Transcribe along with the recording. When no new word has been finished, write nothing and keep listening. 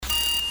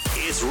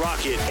It's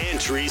Rocket and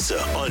Teresa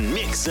on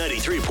Mix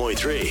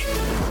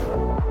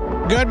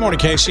 93.3. Good morning,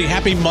 Casey.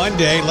 Happy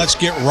Monday. Let's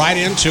get right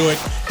into it.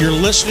 You're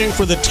listening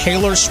for the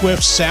Taylor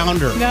Swift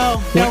sounder.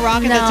 No,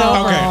 Rocket, that's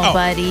over. Okay,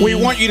 buddy. We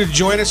want you to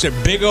join us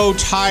at Big O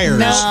Tires.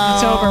 No,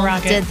 it's over,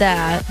 Rocket. Did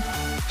that.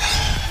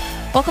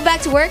 Welcome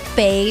back to work,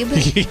 babe.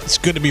 It's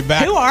good to be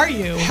back. Who are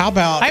you? How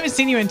about I haven't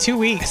seen you in 2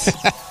 weeks.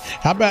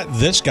 How about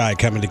this guy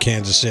coming to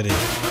Kansas City?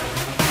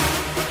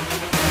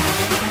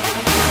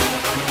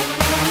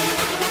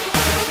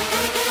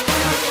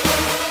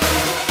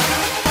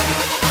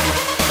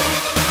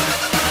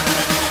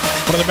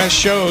 One of the best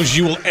shows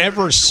you will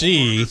ever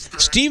see.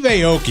 Steve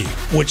Aoki,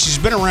 which has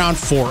been around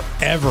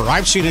forever.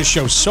 I've seen his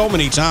show so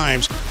many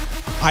times.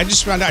 I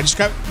just found out. I just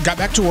got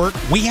back to work.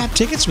 We have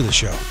tickets for the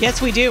show.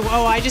 Yes, we do.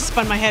 Oh, I just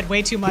spun my head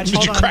way too much. Did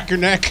Hold you on. crack your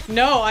neck?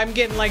 No, I'm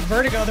getting like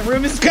vertigo. The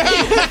room is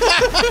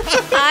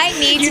I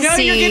need You to know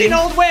see you're getting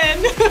old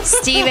when.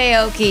 Steve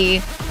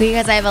Aoki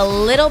because I have a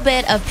little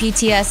bit of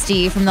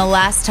PTSD from the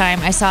last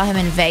time I saw him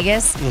in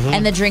Vegas,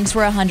 and the drinks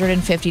were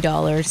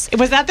 $150.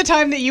 Was that the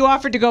time that you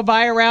offered to go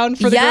buy a round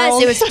for the Yes,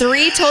 girls? it was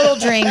 3 total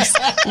drinks,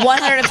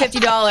 $150.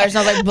 And I was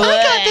like, I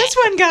got this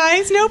one,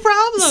 guys. No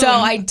problem. So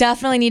I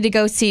definitely need to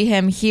go see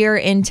him here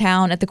in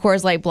town at the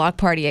Coors Light block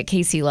party at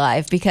KC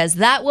Live because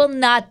that will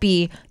not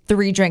be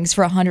 3 drinks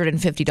for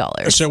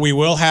 $150. So we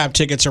will have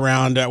tickets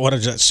around, what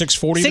is it,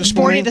 6:40 this 6:40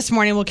 morning? this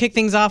morning. We'll kick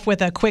things off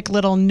with a quick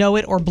little know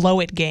it or blow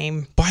it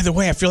game. By the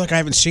way, I feel like I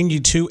haven't seen you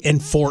two in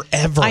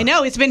forever. I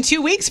know. It's been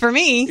 2 weeks for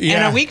me Yeah.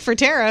 and a week for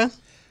Tara.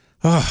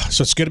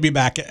 So it's good to be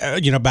back,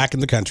 back in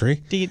the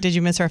country. Did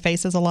you miss our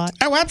faces a lot?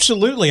 Oh,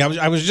 absolutely.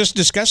 I was just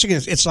discussing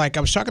it. It's like I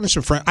was talking to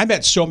some friends. I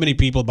met so many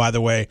people, by the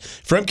way,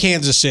 from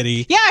Kansas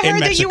City. Yeah, I in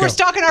heard that you Mexico. were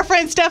stalking our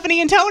friends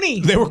Stephanie and Tony.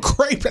 They were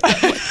great.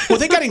 Well,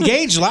 they got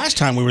engaged last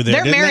time we were there.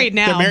 They're didn't married they?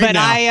 now, They're married but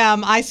now.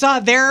 I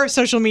saw their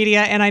social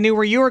media and I knew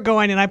where you were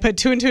going, and I put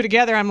 2 and 2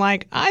 together. I'm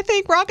like, I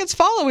think Rocket's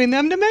following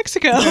them to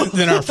Mexico.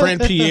 Then our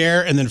friend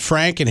Pierre and then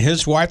Frank and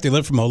his wife, they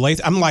live from Olathe.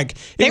 I'm like,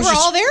 They were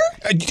all there?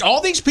 All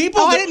these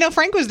people? Oh, I didn't know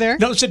Frank was there.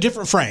 No, it's a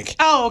different Frank.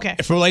 Oh, okay.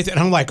 From Olathe. And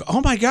I'm like, oh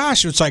my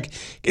gosh, it's like,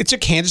 it's a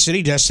Kansas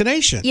City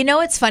destination. You know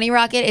what's funny,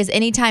 Rocket, is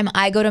anytime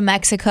I go to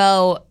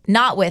Mexico,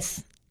 not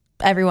with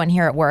everyone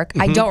here at work,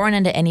 I don't run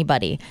into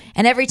anybody.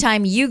 And every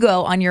time you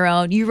go on your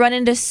own, you run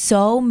into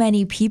so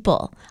many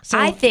people.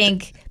 I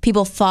think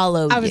people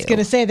follow you. I was going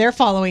to say they're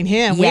following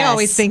him. We Yes.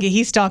 always think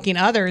he's stalking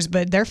others,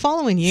 but they're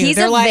following you. He's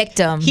they're a like,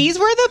 victim. He's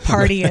where the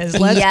party is.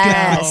 Let's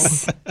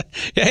Yes.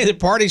 Yeah, the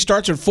party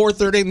starts at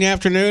 4:30 in the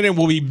afternoon and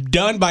will be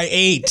done by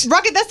 8. go.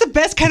 Rocket, that's the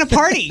best kind of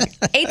party.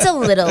 8's a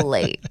little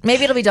late.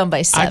 Maybe it'll be done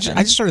by 7.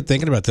 I just started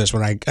thinking about this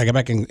when I got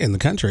back in the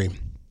country.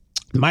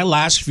 My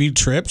last few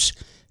trips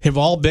have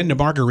all been to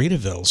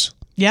Margaritavilles.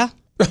 Yeah.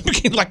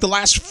 Like the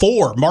last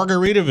 4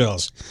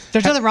 Margaritavilles.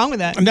 There's nothing wrong with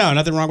that. No,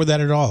 nothing wrong with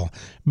that at all.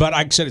 But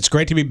like I said, it's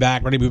great to be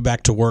back, ready to be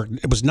back to work.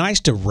 It was nice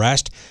to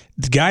rest.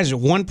 The guys, at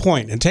one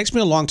point, it takes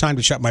me a long time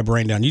to shut my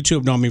brain down. You two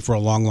have known me for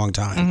a long, long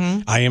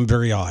time. I am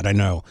very odd, I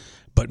know.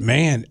 But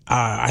man,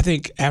 I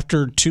think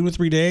after 2 or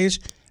 3 days,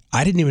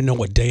 I didn't even know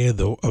what day of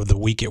the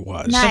week it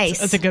was. Nice.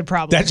 That's a good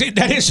problem. That's it.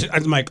 That is.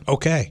 I'm like,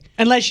 okay.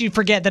 Unless you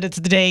forget that it's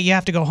the day you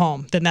have to go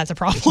home, then that's a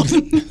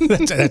problem.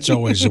 That's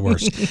always the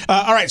worst.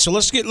 All right, so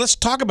let's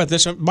talk about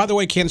this. By the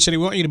way, Kansas City,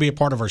 we want you to be a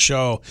part of our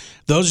show.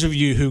 Those of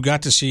you who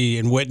got to see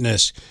and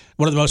witness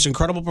one of the most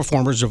incredible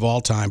performers of all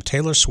time,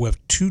 Taylor Swift,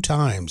 2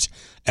 times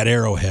at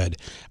Arrowhead.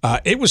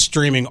 It was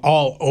streaming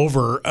all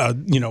over,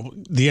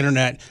 the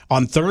internet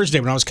on Thursday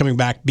when I was coming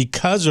back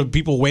because of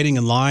people waiting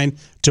in line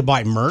to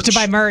buy merch.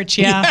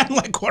 Yeah. I'm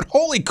like, what?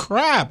 Holy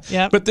crap.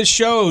 Yep. But the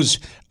shows,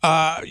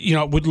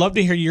 we'd love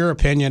to hear your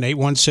opinion,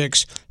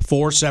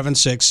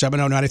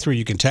 816-476-7093.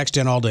 You can text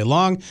in all day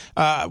long.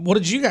 What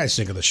did you guys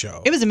think of the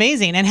show? It was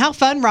amazing. And how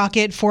fun,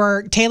 Rocket,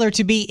 for Taylor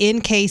to be in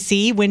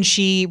KC when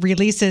she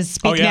releases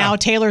Speak Now,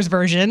 Taylor's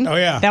version. Oh,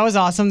 yeah. That was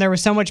awesome. There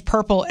was so much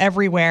purple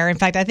everywhere. In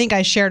fact, I think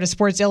I shared a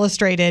Sports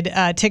Illustrated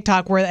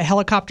TikTok where a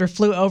helicopter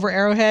flew over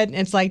Arrowhead. And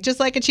it's like,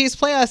 just like a Chiefs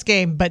playoffs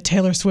game, but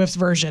Taylor Swift's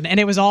version. And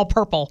it was all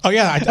purple. Oh,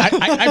 yeah.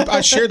 I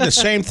shared the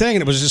same thing,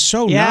 and it was just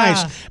so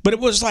nice. But it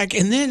was like,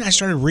 and then I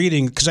started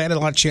reading, because I had a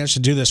lot of chance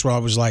to do this while I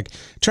was like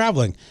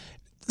traveling.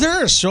 There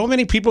are so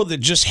many people that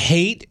just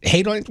hate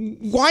on it.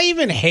 Why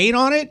even hate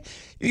on it?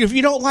 If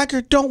you don't like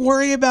her, don't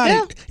worry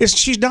about it.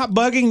 She's not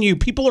bugging you.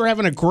 People are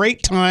having a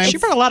great time. She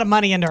brought a lot of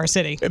money into our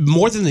city.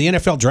 More than the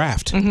NFL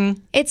draft.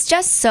 It's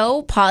just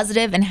so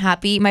positive and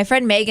happy. My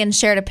friend Megan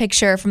shared a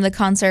picture from the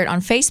concert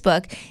on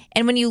Facebook.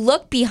 And when you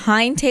look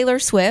behind Taylor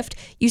Swift,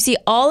 you see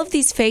all of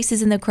these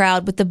faces in the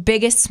crowd with the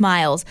biggest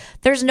smiles.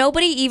 There's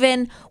nobody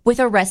even with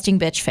a resting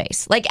bitch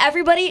face. Like,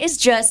 everybody is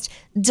just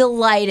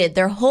delighted.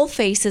 Their whole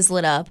face is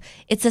lit up.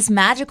 It's this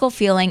magical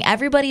feeling.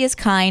 Everybody is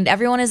kind.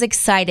 Everyone is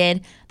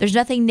excited. There's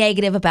nothing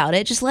negative about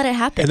it. Just let it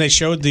happen. And they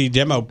showed the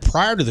demo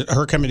prior to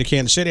her coming to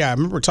Kansas City. I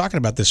remember talking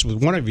about this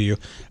with one of you,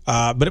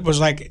 but it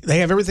was like they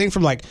have everything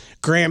from like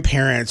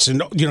grandparents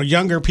and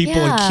younger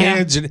people and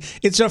kids, and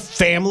it's a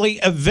family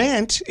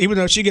event. Even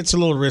though she gets a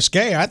little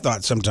risque, I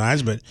thought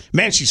sometimes, but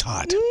man, she's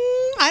hot.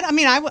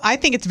 I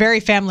think it's very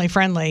family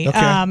friendly. Okay.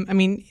 I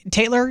mean,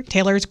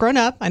 Taylor's grown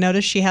up. I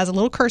noticed she has a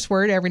little curse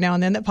word every now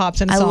and then that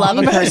pops in a I song. love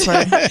a curse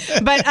word.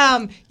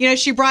 But,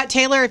 she brought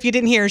Taylor, if you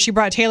didn't hear, she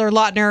brought Taylor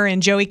Lautner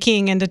and Joey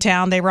King into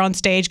town. They were on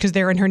stage because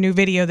they were in her new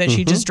video that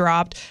she just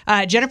dropped.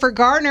 Jennifer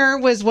Garner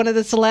was one of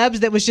the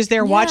celebs that was just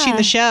there watching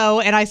the show.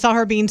 And I saw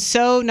her being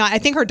so nice. I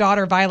think her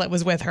daughter Violet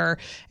was with her.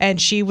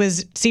 And she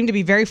seemed to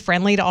be very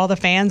friendly to all the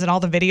fans and all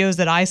the videos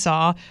that I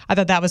saw. I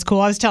thought that was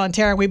cool. I was telling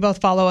Tara, we both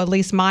follow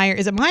Elise Meyer.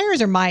 Is it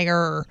Myers or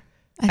Meyer?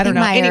 I don't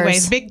know. Myers.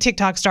 Anyways, big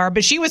TikTok star,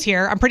 but she was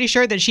here. I'm pretty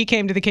sure that she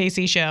came to the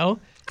KC show.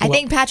 I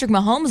think Patrick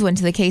Mahomes went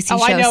to the KC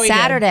I know show he did.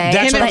 Saturday.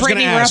 That's Him what I and was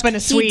Brittany gonna were ask. up in a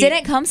suite. He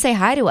didn't come say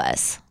hi to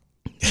us.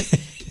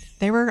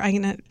 They were,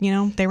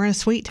 they were in a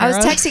suite. I Tara.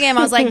 was texting him.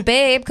 I was like,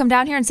 babe, come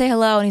down here and say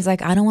hello. And he's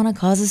like, I don't want to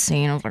cause a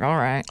scene. I was like, all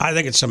right. I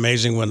think it's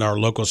amazing when our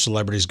local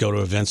celebrities go to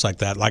events like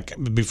that, like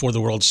before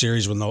the World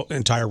Series when the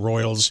entire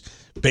Royals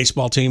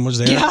baseball team was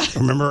there. Yeah.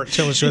 Remember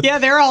Taylor Swift? Yeah,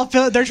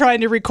 they're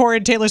trying to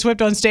record Taylor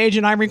Swift on stage,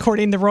 and I'm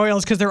recording the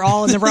Royals because they're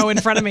all in the row in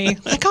front of me.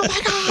 Like, oh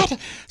my God.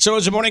 So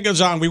as the morning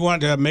goes on, we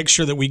wanted to make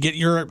sure that we get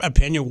your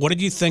opinion. What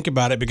did you think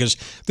about it? Because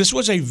this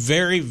was a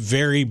very,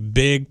 very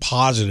big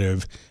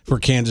positive for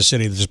Kansas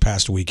City this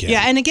past weekend.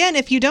 Yeah, and again,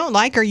 if you don't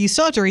like her, you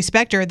still have to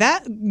respect her.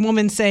 That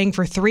woman sang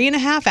for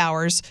 3.5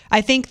 hours. I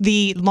think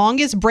the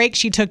longest break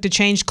she took to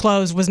change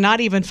clothes was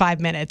not even 5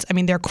 minutes. I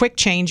mean, they're quick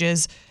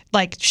changes.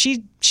 Like,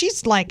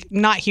 she's like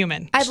not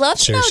human. I'd love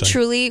to Seriously. know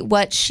truly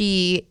what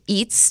she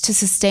eats to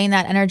sustain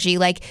that energy.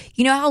 Like,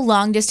 you know how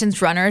long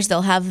distance runners,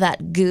 they'll have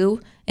that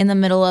goo in the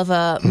middle of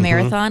a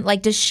marathon?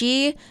 Like, does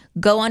she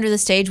go under the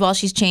stage while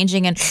she's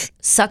changing and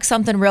suck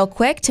something real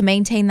quick to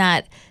maintain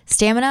that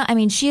stamina? I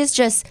mean, she's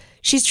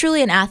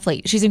truly an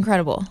athlete. She's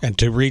incredible. And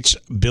to reach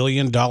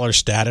billion-dollar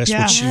status,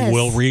 Yeah. which she Yes.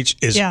 will reach,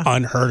 is Yeah.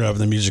 unheard of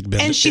in the music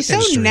business. And she's so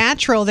industry.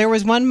 natural. There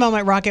was one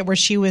moment, Rocket, where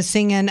she was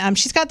singing.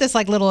 She's got this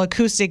like little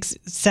acoustics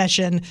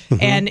session,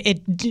 and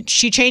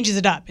she changes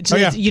it up. It's, Oh,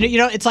 yeah.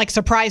 it's like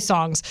surprise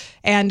songs.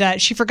 And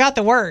she forgot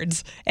the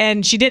words,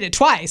 and she did it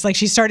twice. Like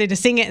she started to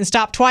sing it and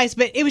stopped twice,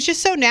 but it was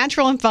just so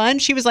natural and fun.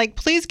 She was like,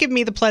 "Please give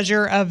me the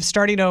pleasure of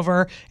starting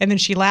over," and then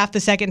she laughed the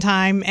second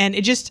time, and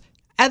it just.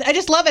 I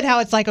just love it how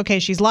it's like, okay,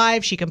 she's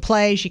live, she can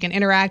play, she can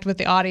interact with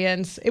the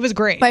audience. It was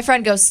great. My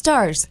friend goes,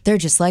 stars, they're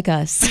just like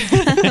us.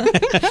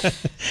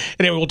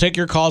 Anyway, we'll take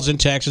your calls and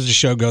texts as the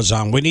show goes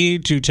on. We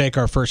need to take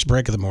our first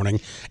break of the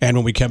morning, and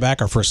when we come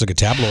back, our first look at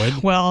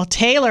Tabloid. Well,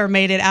 Taylor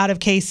made it out of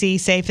KC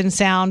safe and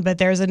sound, but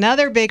there's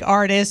another big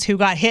artist who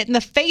got hit in the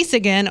face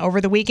again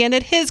over the weekend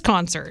at his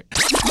concert.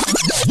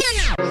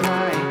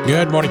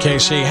 Good morning,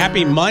 KC.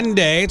 Happy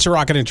Monday. It's a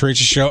Rocket and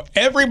Teresa show.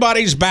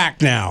 Everybody's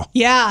back now.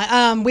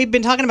 Yeah, we've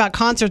been talking about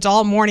concerts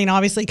all morning,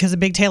 obviously, because of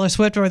big Taylor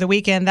Swift over the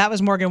weekend. That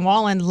was Morgan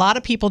Wallen. A lot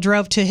of people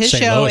drove to his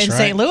St. show Louis, in right?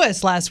 St.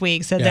 Louis last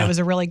week, said Yeah. that was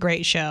a really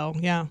great show.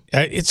 Yeah.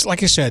 It's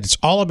like I said, it's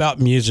all about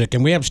music,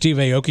 and we have Steve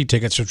Aoki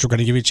tickets, which we're going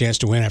to give you a chance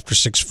to win after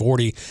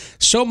 6:40.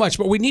 So much,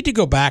 but we need to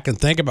go back and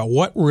think about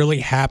what really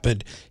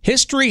happened.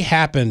 History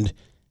happened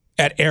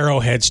at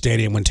Arrowhead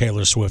Stadium when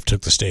Taylor Swift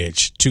took the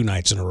stage 2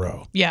 nights in a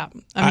row. Yeah.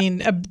 I mean,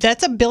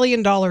 that's $1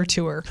 billion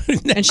tour.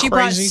 And she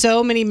brought crazy?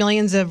 so many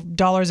millions of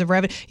dollars of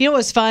revenue. You know, it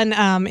was fun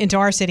into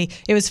our city.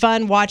 It was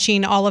fun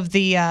watching all of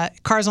the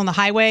cars on the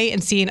highway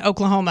and seeing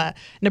Oklahoma,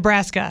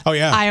 Nebraska, Oh,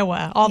 yeah.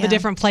 Iowa, all the Yeah.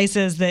 different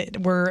places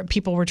that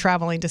people were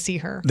traveling to see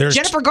her. There's-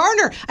 Jennifer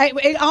Garner.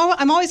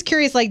 I'm always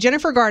curious, like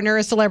Jennifer Garner,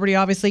 a celebrity,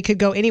 obviously could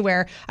go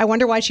anywhere. I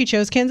wonder why she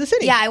chose Kansas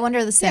City. Yeah, I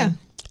wonder the same.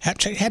 Had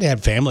to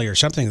have family or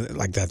something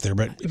like that there,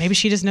 but Maybe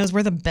she just knows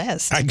we're the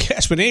best. I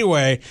guess. But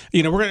anyway,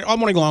 we're going to, all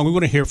morning long, we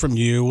want to hear from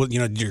you.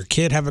 Did your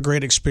kid have a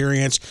great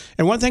experience?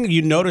 And one thing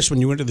you noticed when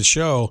you went to the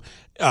show,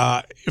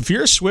 if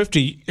you're a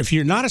Swiftie, if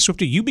you're not a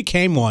Swiftie, you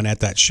became one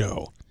at that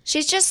show.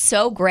 She's just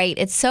so great.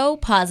 It's so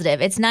positive.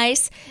 It's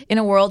nice in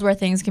a world where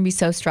things can be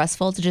so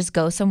stressful to just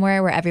go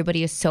somewhere where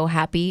everybody is so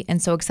happy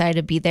and so excited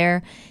to be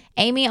there.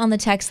 Amy on the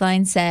text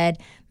line said,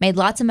 made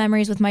lots of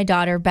memories with my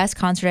daughter. Best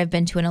concert I've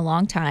been to in a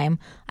long time.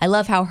 I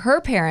love how her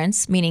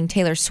parents, meaning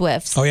Taylor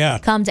Swift's, Oh, yeah.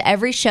 come to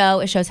every show.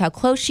 It shows how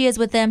close she is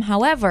with them.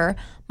 However,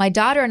 my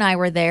daughter and I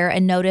were there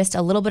and noticed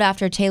a little bit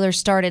after Taylor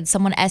started,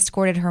 someone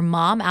escorted her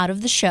mom out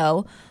of the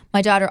show.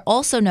 My daughter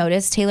also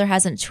noticed Taylor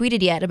hasn't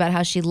tweeted yet about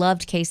how she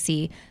loved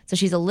KC, so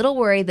she's a little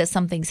worried that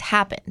something's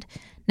happened.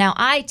 Now,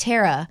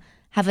 Tara,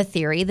 have a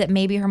theory that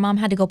maybe her mom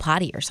had to go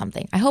potty or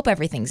something. I hope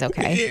everything's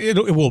okay. It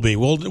will be.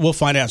 We'll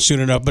find out soon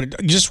enough.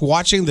 But just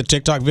watching the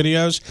TikTok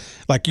videos,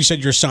 like you said,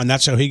 your son,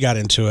 that's how he got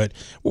into it.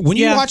 When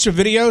you Yeah. watch the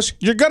videos,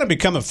 you're going to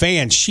become a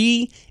fan.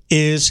 She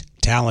is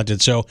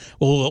talented. So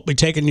we'll be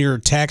taking your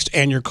text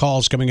and your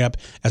calls coming up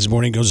as the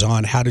morning goes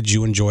on. How did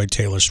you enjoy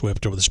Taylor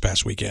Swift over this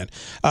past weekend?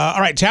 All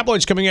right,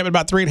 Tabloid's coming up in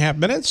about 3.5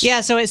 minutes. Yeah,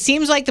 so it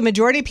seems like the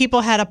majority of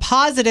people had a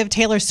positive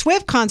Taylor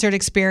Swift concert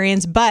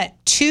experience, but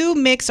 2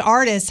 mixed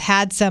artists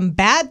had some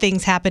bad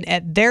things happen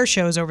at their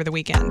shows over the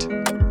weekend.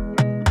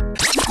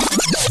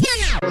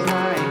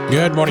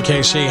 Good morning,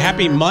 KC.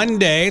 Happy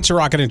Monday. It's a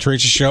Rocket and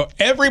Teresa show.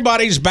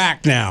 Everybody's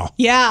back now.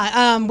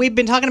 Yeah, we've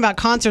been talking about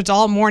concerts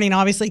all morning,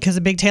 obviously, because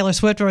of big Taylor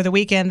Swift over the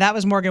weekend. That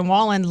was Morgan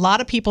Wallen. A lot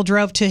of people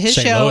drove to his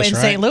show in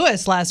St.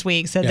 Louis last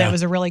week, said that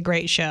was a really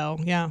great show.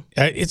 Yeah.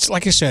 It's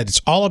like I said,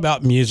 it's all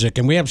about music,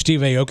 and we have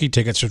Steve Aoki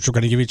tickets, which we're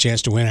going to give you a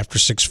chance to win after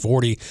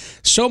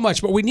 6:40. So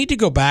much, but we need to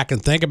go back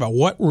and think about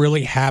what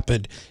really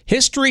happened.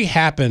 History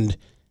happened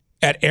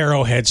at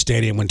Arrowhead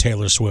Stadium when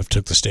Taylor Swift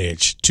took the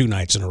stage 2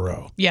 nights in a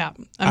row. Yeah.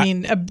 I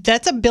mean,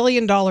 that's $1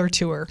 billion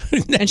tour.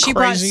 And she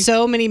brought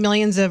so many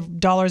millions of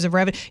dollars of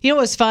revenue. You know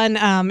what was fun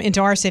into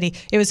our city?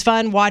 It was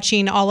fun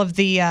watching all of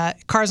the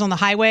cars on the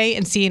highway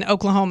and seeing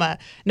Oklahoma,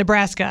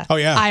 Nebraska,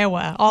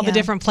 Iowa, all the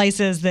different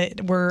places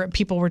that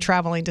people were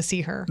traveling to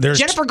see her.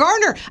 Jennifer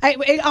Garner.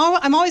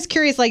 I'm always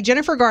curious, like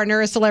Jennifer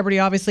Garner, a celebrity,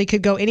 obviously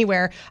could go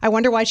anywhere. I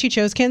wonder why she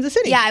chose Kansas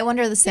City. Yeah, I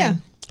wonder the same. Yeah.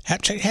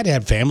 Had to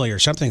have family or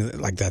something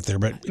like that there,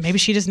 but maybe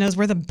she just knows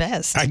we're the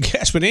best, I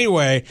guess. But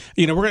anyway,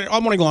 we're gonna all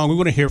morning long. We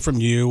want to hear from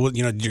you.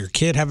 Did your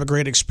kid have a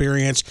great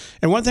experience?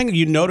 And one thing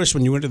you noticed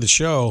when you went to the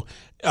show,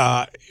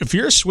 if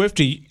you're a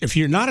Swiftie, if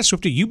you're not a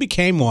Swiftie, you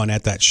became one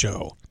at that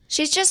show.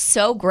 She's just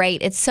so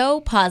great. It's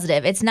so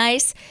positive. It's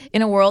nice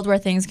in a world where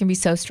things can be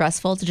so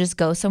stressful to just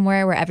go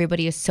somewhere where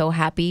everybody is so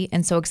happy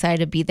and so excited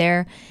to be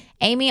there.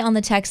 Amy on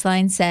the text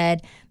line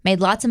said, made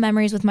lots of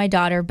memories with my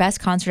daughter.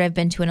 Best concert I've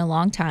been to in a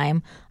long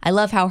time. I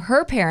love how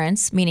her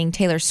parents, meaning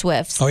Taylor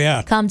Swift's,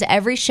 come to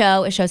every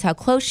show. It shows how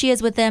close she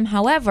is with them.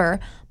 However,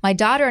 my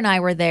daughter and I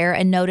were there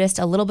and noticed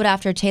a little bit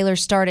after Taylor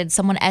started,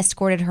 someone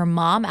escorted her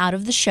mom out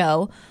of the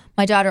show.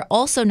 My daughter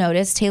also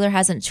noticed Taylor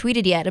hasn't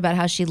tweeted yet about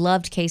how she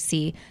loved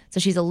KC, so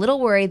she's a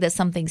little worried that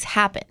something's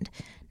happened.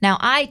 Now,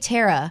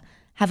 Tara,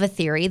 have a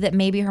theory that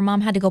maybe her mom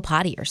had to go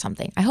potty or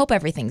something. I hope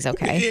everything's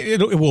okay.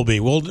 It will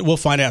be. We'll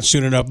find out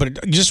soon enough.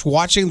 But just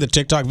watching the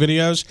TikTok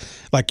videos,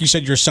 like you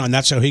said, your son,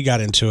 that's how he got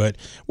into it.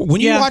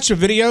 When you watch the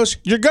videos,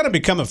 you're going to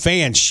become a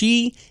fan.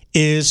 She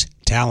is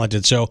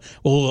talented. So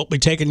we'll be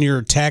taking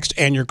your text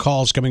and your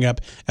calls coming up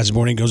as the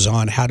morning goes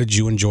on. How did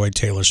you enjoy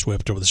Taylor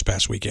Swift over this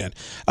past weekend?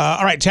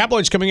 All right,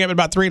 tabloids coming up in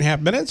about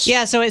 3.5 minutes.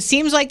 Yeah, so it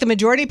seems like the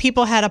majority of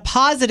people had a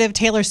positive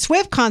Taylor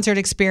Swift concert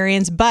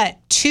experience, but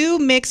 2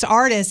 mixed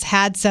artists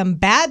had some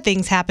bad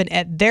things happen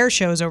at their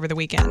shows over the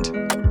weekend.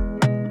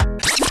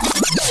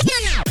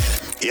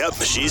 Yep,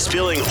 she's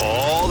spilling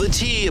all the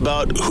tea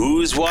about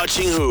who's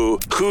watching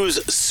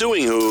who's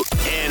suing who,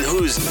 and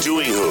who's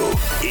doing who.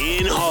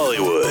 In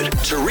Hollywood,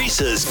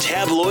 Teresa's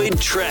tabloid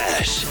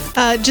trash.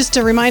 Just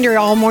a reminder,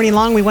 all morning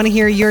long, we want to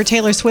hear your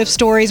Taylor Swift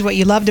stories, what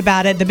you loved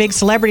about it, the big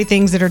celebrity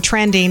things that are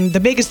trending. The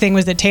biggest thing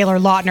was that Taylor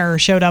Lautner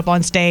showed up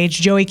on stage.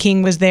 Joey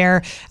King was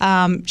there.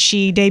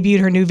 She debuted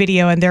her new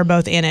video, and they're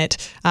both in it.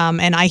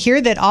 And I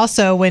hear that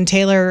also when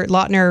Taylor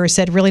Lautner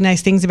said really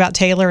nice things about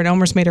Taylor and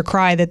almost made her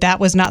cry, that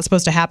was not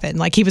supposed to happen.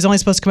 Like, he was only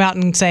supposed to come out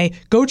and say,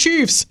 "Go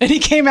Chiefs." And he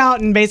came out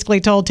and basically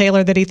told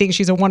Taylor that he thinks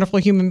she's a wonderful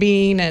human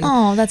being. And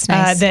that's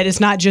nice. That it's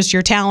not just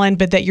your talent,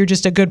 but that you're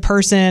just a good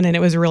person. And it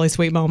was a really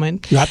sweet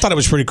moment. I thought it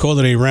was pretty cool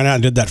that he ran out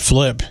and did that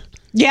flip.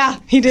 Yeah,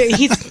 he did.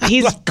 He's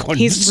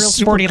real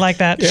sporty like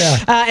that. Yeah.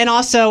 And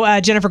also,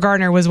 Jennifer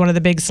Garner was one of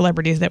the big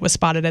celebrities that was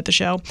spotted at the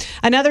show.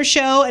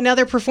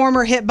 Another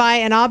performer hit by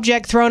an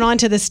object thrown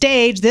onto the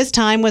stage. This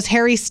time was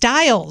Harry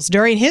Styles.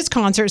 During his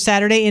concert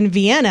Saturday in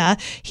Vienna,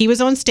 he was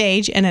on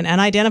stage and an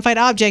unidentified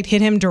object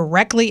hit him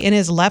directly in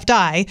his left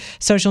eye.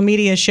 Social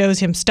media shows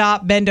him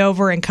stop, bend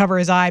over, and cover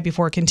his eye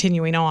before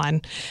continuing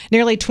on.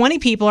 Nearly 20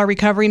 people are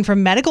recovering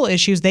from medical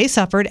issues they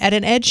suffered at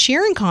an Ed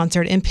Sheeran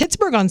concert in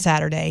Pittsburgh on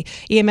Saturday.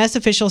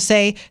 EMS officials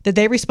say that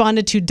they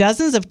responded to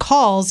dozens of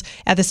calls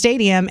at the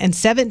stadium and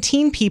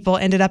 17 people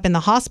ended up in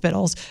the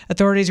hospitals.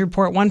 Authorities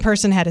report one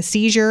person had a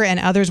seizure and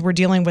others were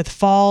dealing with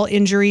fall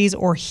injuries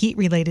or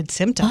heat-related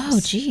symptoms. Oh,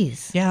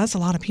 geez. Yeah, that's a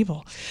lot of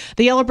people.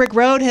 The Yellow Brick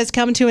Road has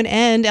come to an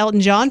end.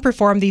 Elton John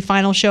performed the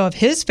final show of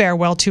his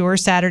farewell tour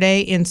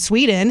Saturday in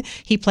Sweden.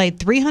 He played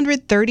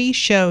 330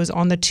 shows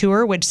on the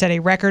tour, which set a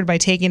record by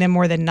taking in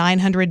more than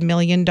 $900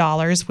 million,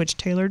 which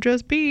Taylor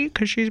just beat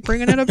because she's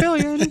bringing in $1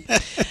 billion.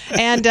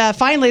 And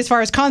finally, as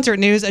far as concert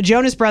news, a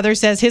Jonas Brother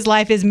says his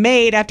life is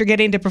made after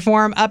getting to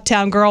perform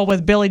Uptown Girl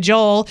with Billy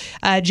Joel.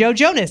 Joe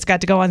Jonas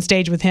got to go on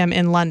stage with him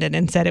in London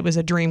and said it was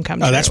a dream come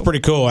true. Oh, that's pretty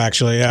cool,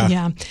 actually, yeah.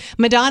 Yeah.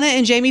 Madonna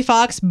and Jamie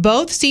Foxx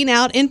both seen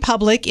out in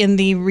public in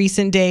the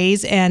recent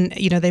days, and,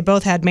 they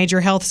both had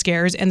major health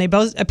scares, and they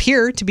both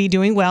appear to be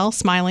doing well,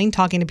 smiling,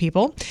 talking to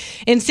people.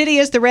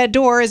 Insidious, The Red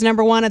Door is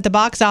 #1 at the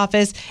box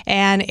office,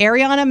 and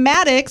Ariana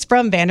Madix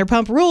from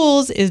Vanderpump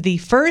Rules is the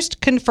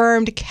first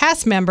confirmed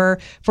cast member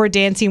for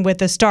Dancing with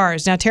the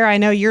Stars. Now, Tara, I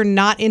know you're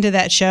not into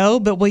that show,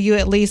 but will you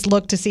at least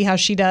look to see how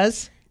she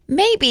does?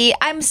 Maybe.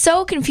 I'm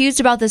so confused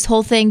about this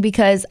whole thing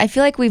because I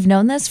feel like we've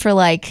known this for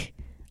like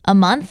a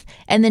month.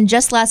 And then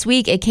just last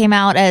week, it came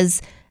out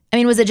as I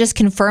mean, was it just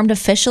confirmed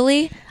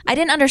officially? I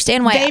didn't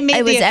understand why They made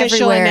it was the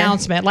official everywhere.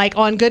 announcement. Like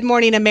on Good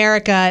Morning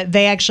America,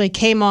 they actually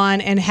came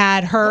on and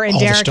had her and All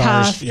the Derek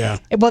stars, Huff. yeah.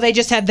 Well, they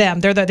just had them.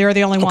 They're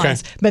the only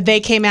ones. But they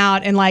came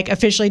out and like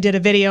officially did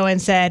a video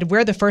and said,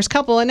 "We're the first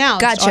couple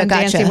announced on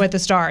Dancing with the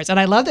Stars." And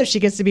I love that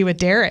she gets to be with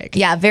Derek.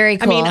 Yeah, very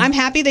cool. I mean, I'm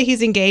happy that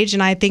he's engaged,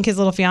 and I think his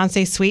little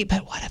fiance is sweet.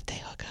 But what if they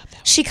hook up?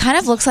 She kind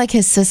of looks like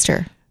his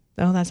sister.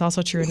 Oh, that's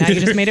also true. Now you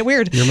just made it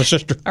weird. You're my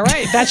sister. All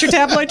right, that's your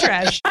tabloid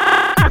trash.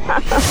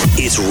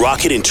 It's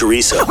Rocket and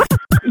Teresa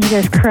You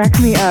guys crack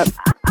me up.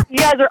 You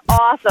guys are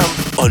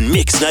awesome. on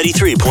Mix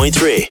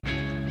 93.3.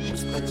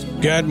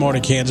 Good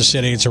morning, Kansas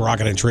City. It's a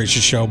Rocket and Teresa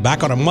show.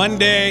 Back on a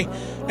Monday.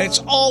 It's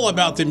all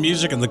about the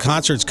music and the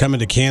concerts coming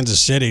to Kansas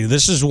City.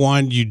 This is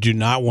one you do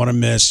not want to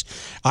miss.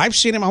 I've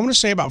seen him, I want to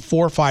say about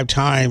 4 or 5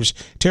 times.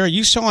 Tara,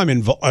 you saw him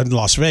in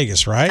Las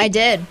Vegas, right? I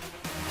did.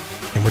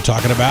 And we're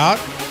talking about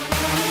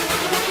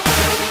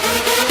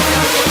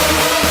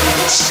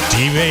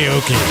Steve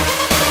Aoki.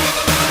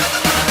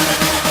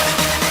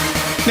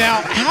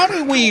 Now, how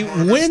do we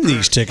win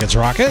these tickets,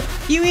 Rocket?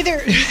 You either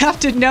have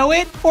to know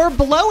it or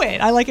blow it.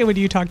 I like it when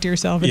you talk to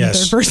yourself in the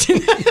third person.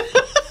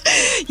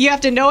 You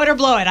have to know it or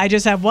blow it. I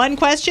just have one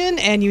question,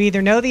 and you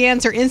either know the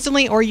answer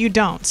instantly or you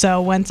don't.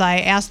 So once I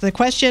ask the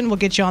question, we'll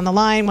get you on the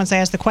line. Once I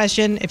ask the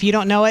question, if you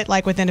don't know it,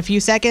 like within a few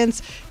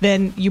seconds,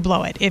 then you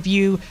blow it. If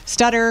you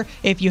stutter,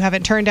 if you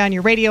haven't turned down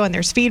your radio and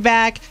there's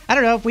feedback, I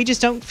don't know, if we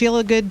just don't feel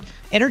a good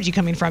energy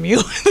coming from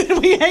you, then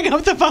we hang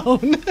up the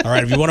phone. All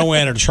right, if you want to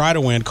win or try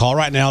to win, call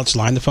right now. Let's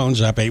line the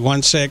phones up,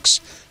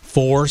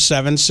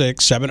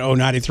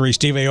 816-476-7093.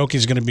 Steve Aoki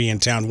is going to be in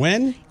town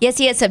when? Yes,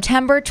 he is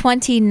September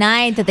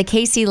 29th at the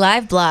KC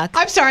Live Block.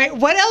 I'm sorry,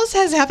 what else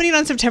is happening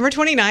on September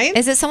 29th?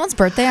 Is it someone's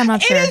birthday? I'm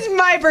not sure. It is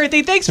my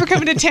birthday. Thanks for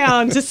coming to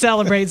town to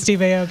celebrate Steve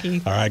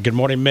Aoki. All right, good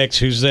morning, Mix.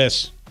 Who's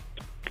this?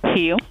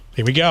 Hugh.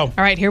 Here we go.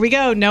 All right, here we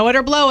go. Know it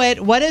or blow it.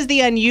 What is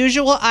the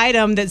unusual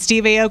item that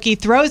Steve Aoki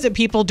throws at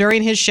people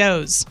during his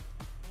shows?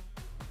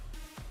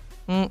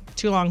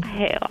 Too long.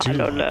 Hell, I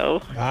don't know.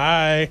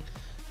 Hi.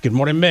 Good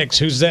morning, Mix.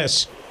 Who's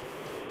this?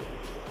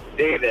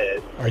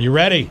 David. Are you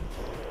ready?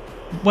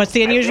 What's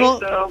the unusual?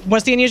 think so.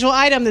 What's the unusual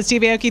item that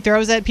Steve Aoki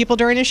throws at people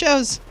during his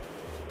shows?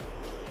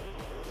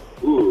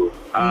 Ooh.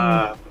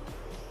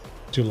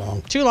 Too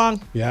long. Too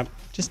long. Yep.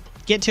 Just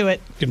get to it.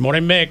 Good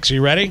morning, Mix. Are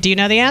you ready? Do you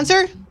know the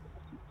answer?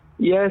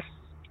 Yes.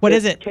 What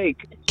It's is it?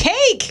 Cake.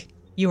 Cake.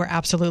 You are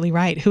absolutely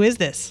right. Who is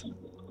this?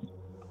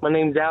 My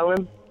name's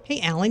Alan. Hey,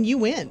 Alan, you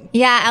win.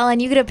 Yeah, Alan,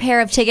 you get a pair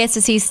of tickets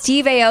to see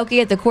Steve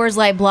Aoki at the Coors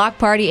Light Block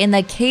Party in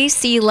the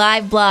KC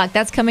Live Block.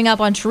 That's coming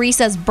up on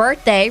Teresa's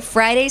birthday,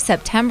 Friday,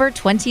 September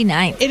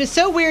 29th. It is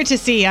so weird to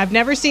see. I've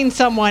never seen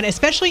someone,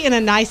 especially in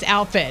a nice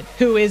outfit,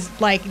 who is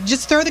like,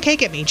 just throw the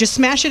cake at me. Just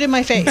smash it in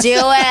my face. Do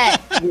it.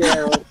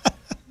 Yeah.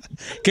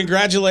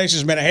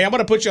 Congratulations, man. Hey, I'm going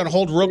to put you on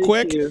hold real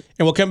quick, you.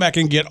 and we'll come back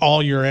and get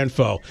all your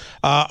info.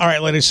 All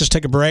right, ladies, let's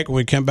take a break. When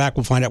we come back,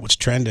 we'll find out what's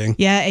trending.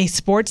 Yeah, a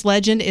sports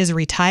legend is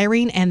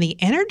retiring, and the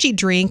energy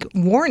drink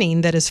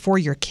warning that is for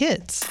your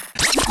kids.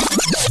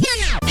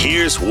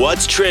 Here's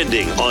what's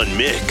trending on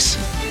Mix.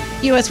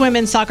 U.S.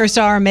 women's soccer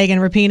star Megan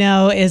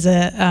Rapinoe is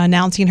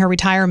announcing her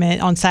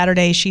retirement on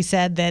Saturday. She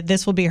said that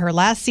this will be her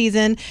last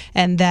season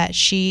and that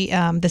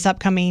this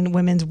upcoming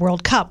Women's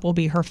World Cup will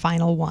be her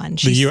final one.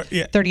 She's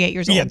 38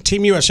 years old. Yeah,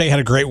 Team USA had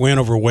a great win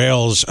over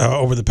Wales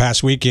over the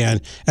past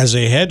weekend as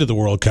they head to the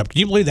World Cup. Can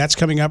you believe that's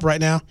coming up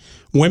right now?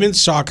 Women's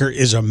soccer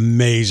is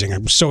amazing.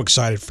 I'm so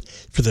excited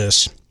for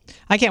this.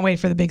 I can't wait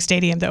for the big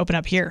stadium to open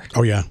up here.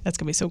 Oh, yeah. That's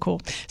going to be so cool.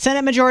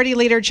 Senate Majority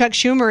Leader Chuck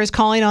Schumer is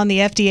calling on the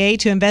FDA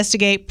to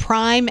investigate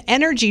Prime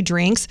energy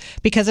drinks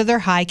because of their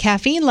high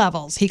caffeine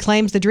levels. He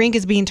claims the drink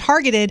is being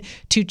targeted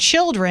to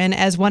children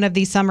as one of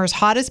the summer's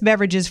hottest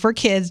beverages for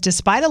kids,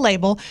 despite a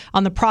label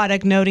on the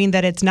product noting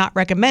that it's not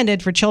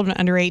recommended for children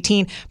under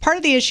 18. Part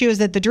of the issue is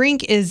that the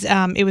drink is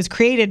it was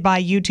created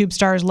by YouTube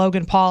stars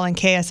Logan Paul and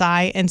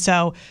KSI, and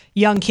so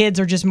young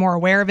kids are just more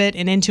aware of it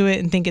and into it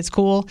and think it's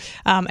cool.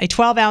 A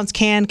 12-ounce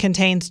can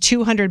contains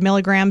 200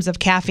 milligrams of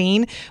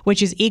caffeine,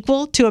 which is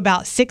equal to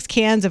about 6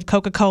 cans of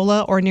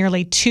Coca-Cola or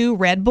nearly 2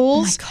 Red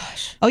Bulls. Oh my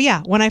gosh. Oh,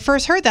 yeah. When I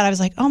first heard that, I was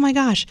like, oh, my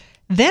gosh.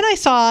 Then I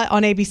saw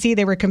on ABC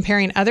they were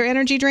comparing other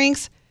energy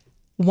drinks.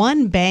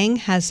 One Bang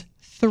has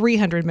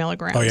 300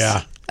 milligrams. Oh,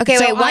 yeah. Okay,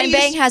 So wait. I One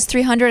Bang has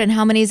 300, and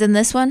how many is in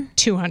this one?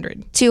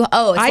 200. Two.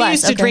 Oh, it's I less.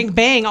 used to Okay. drink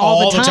Bang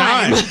all the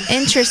time.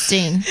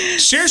 Interesting.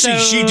 Seriously,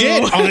 she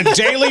did on a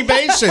daily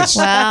basis.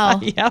 Wow.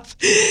 Yep.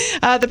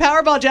 The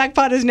Powerball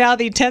jackpot is now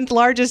the 10th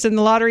largest in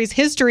the lottery's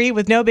history.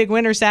 With no big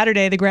winner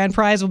Saturday, the grand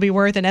prize will be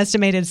worth an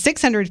estimated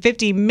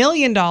 $650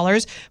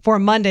 million for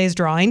Monday's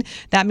drawing.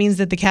 That means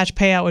that the cash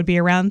payout would be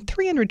around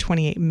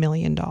 $328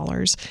 million.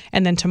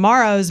 And then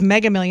tomorrow's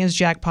Mega Millions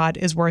jackpot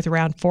is worth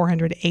around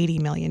 $480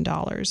 million.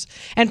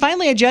 And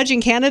finally, a judge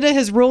in Canada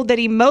has ruled that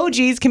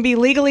emojis can be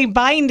legally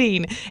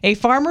binding. A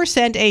farmer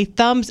sent a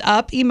thumbs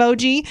up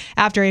emoji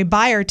after a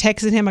buyer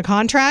texted him a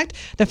contract.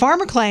 The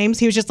farmer claims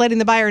he was just letting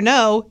the buyer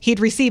know he'd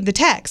received the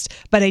text,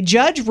 but a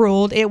judge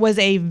ruled it was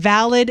a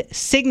valid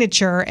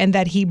signature and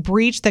that he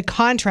breached the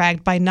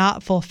contract by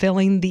not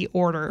fulfilling the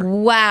order.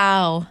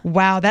 Wow.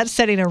 Wow, that's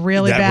setting a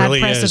really That bad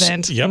really is.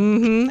 precedent. Yep.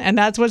 And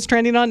that's what's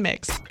trending on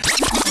Mix.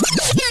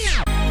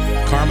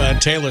 Karma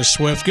and Taylor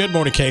Swift. Good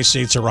morning,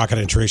 KC. It's a Rocket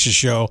and Teresa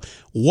show.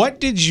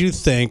 What did you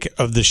think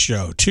of the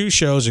show? 2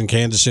 shows in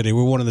Kansas City.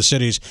 We're one of the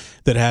cities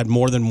that had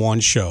more than one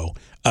show.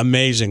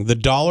 Amazing. The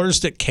dollars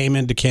that came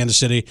into Kansas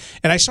City.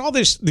 And I saw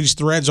these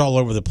threads all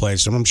over the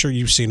place, and I'm sure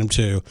you've seen them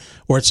too,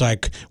 where it's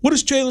like, what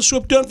has Taylor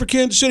Swift done for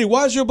Kansas City?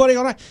 Why is everybody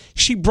on it?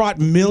 She brought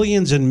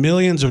millions and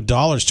millions of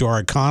dollars to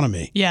our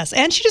economy. Yes,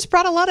 and she just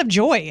brought a lot of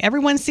joy.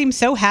 Everyone seems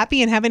so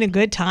happy and having a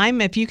good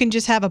time. If you can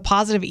just have a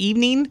positive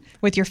evening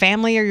with your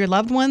family or your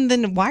loved one,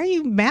 then why are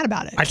you mad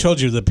about it? I told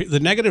you, the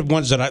negative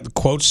ones the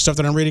quotes, stuff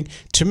that I'm reading,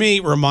 to me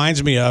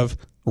reminds me of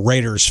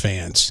Raiders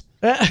fans.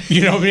 You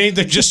know what I mean?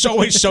 They're just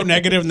always so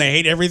negative and they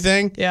hate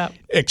everything. Yeah.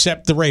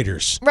 Except the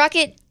Raiders.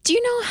 Rocket, do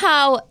you know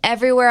how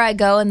everywhere I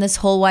go in this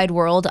whole wide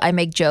world, I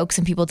make jokes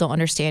and people don't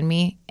understand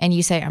me? And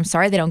you say, I'm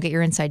sorry they don't get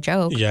your inside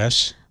joke.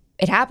 Yes.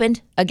 It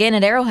happened again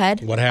at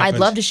Arrowhead. What happened? I'd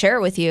love to share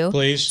it with you.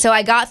 Please. So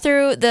I got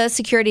through the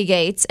security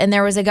gates and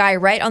there was a guy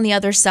right on the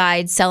other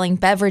side selling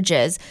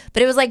beverages,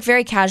 but it was like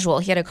very casual.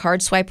 He had a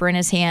card swiper in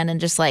his hand and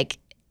just like,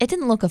 it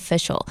didn't look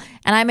official.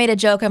 And I made a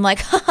joke. I'm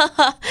like, ha ha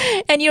ha,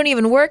 and you don't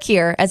even work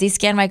here, as he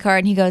scanned my card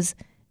and he goes,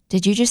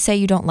 did you just say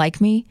you don't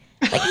like me?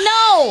 Like,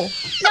 no,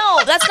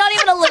 that's not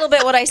even a little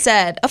bit what I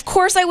said. Of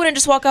course I wouldn't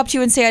just walk up to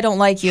you and say I don't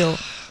like you.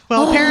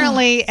 Well,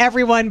 apparently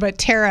everyone but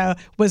Tara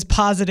was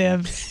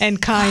positive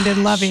and kind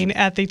and loving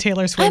at the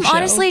Taylor Swift I'm show.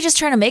 honestly just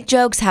trying to make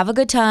jokes, have a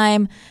good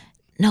time.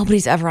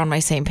 Nobody's ever on my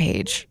same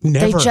page.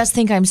 Never. They just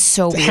think I'm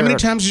so weird. How many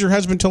times has your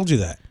husband told you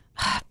that?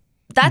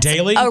 That's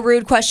daily? a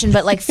rude question,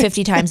 but like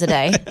 50 times a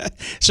day.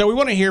 So we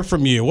want to hear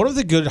from you. What are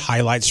the good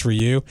highlights for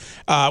you?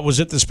 Was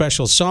it the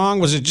special song?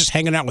 Was it just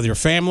hanging out with your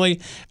family?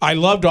 I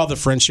loved all the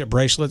friendship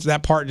bracelets.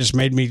 That part just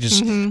made me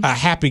just a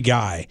happy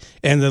guy.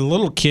 And the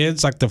little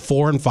kids, like the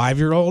 4 and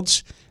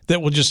 5-year-olds,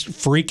 that will just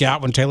freak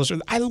out when Taylor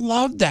Swift. I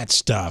love that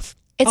stuff.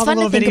 It's all fun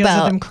the to little think videos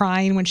about. of them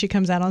crying when she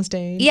comes out on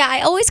stage. Yeah,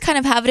 I always kind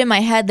of have it in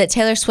my head that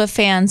Taylor Swift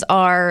fans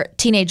are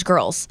teenage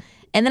girls.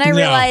 And then I No.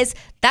 realized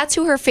that's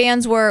who her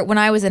fans were when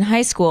I was in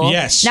high school.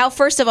 Yes. Now,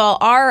 first of all,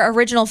 our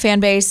original fan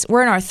base,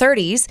 we're in our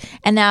 30s.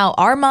 And now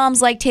our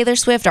moms like Taylor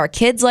Swift. Our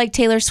kids like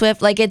Taylor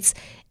Swift. Like it's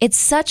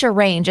such a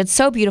range. It's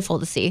so beautiful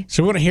to see.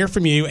 So we want to hear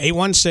from you,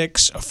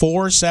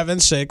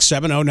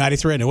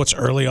 816-476-7093. I know it's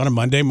early on a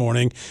Monday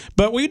morning,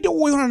 but we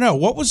want to know,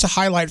 what was the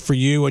highlight for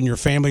you and your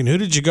family, and who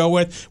did you go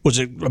with? Was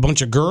it a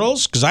bunch of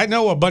girls? Because I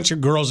know a bunch of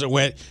girls that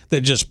went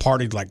that just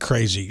partied like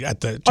crazy at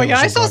the Oh, yeah,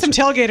 I Taylor saw Swift some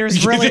concert.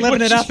 tailgaters really They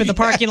living were it up in the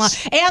parking lot.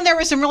 And there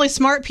were some really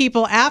smart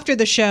people after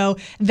the show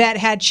that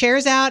had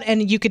chairs out,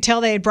 and you could tell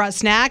they had brought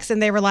snacks,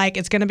 and they were like,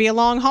 it's going to be a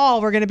long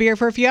haul. We're going to be here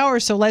for a few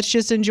hours, so let's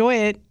just enjoy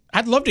it.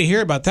 I'd love to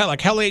hear about that.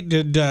 Like, how late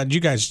did you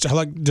guys? How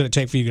long did it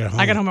take for you to get home?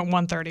 I got home at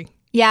 1:30.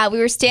 Yeah, we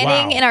were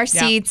standing Wow. in our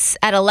seats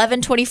at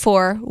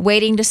 11:24,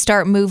 waiting to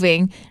start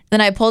moving.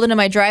 Then I pulled into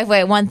my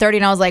driveway at 1:30,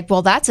 and I was like,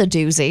 well, that's a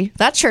doozy.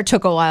 That sure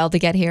took a while to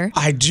get here.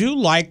 I do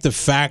like the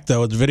fact,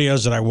 though, the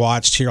videos that I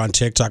watched here on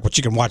TikTok, which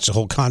you can watch the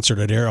whole concert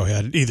at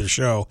Arrowhead, either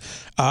show,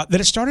 that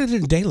it started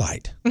in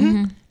daylight.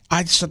 Mm-hmm.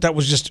 I just thought that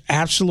was just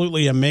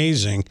absolutely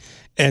amazing.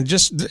 And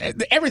just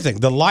everything.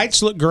 The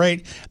lights look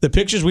great. The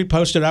pictures we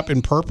posted up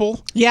in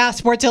purple. Yeah,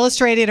 Sports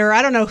Illustrated, or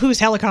I don't know whose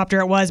helicopter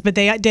it was, but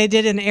they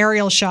did an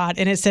aerial shot,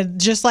 and it said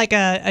just like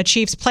a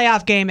Chiefs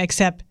playoff game,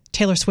 except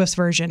Taylor Swift's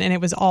version, and it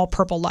was all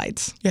purple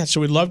lights. Yeah,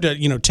 so we'd love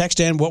to, text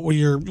in what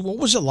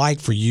was it like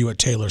for you at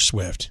Taylor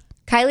Swift?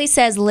 Kylie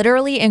says,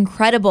 literally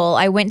incredible.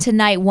 I went to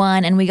night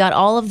 1 and we got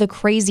all of the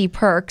crazy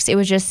perks. It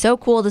was just so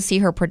cool to see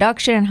her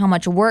production and how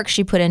much work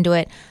she put into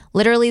it.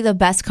 Literally the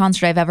best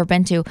concert I've ever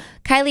been to.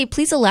 Kylie,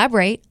 please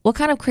elaborate. What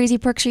kind of crazy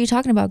perks are you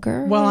talking about,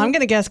 girl? Well, I'm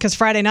going to guess because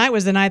Friday night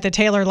was the night that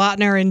Taylor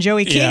Lautner and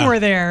Joey King Yeah. were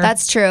there.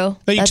 That's true.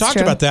 Now, you That's talked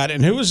true. about that.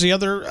 And who was the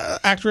other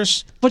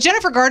actress? Well,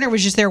 Jennifer Gardner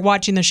was just there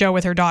watching the show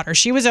with her daughter.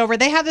 She was over.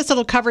 They have this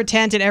little covered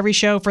tent at every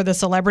show for the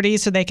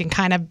celebrities so they can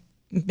kind of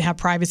have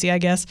privacy, I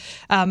guess.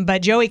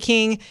 But Joey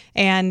King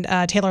and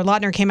Taylor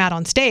Lautner came out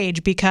on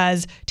stage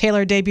because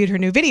Taylor debuted her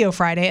new video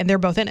Friday, and they're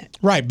both in it.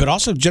 Right, but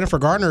also Jennifer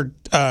Gardner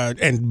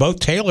and both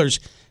Taylors,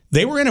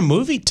 they were in a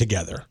movie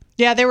together.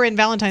 Yeah, they were in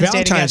Valentine's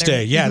Day together. Valentine's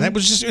Day, yeah. That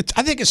was just,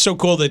 I think it's so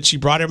cool that she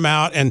brought him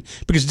out, and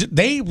because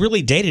they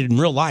really dated in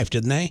real life,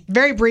 didn't they?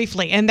 Very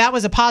briefly, and that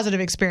was a positive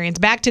experience.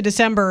 Back to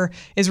December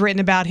is written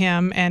about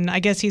him, and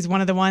I guess he's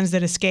one of the ones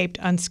that escaped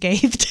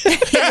unscathed.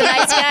 He's a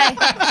nice guy.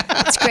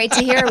 It's great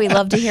to hear. We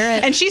love to hear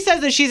it. And she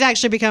says that she's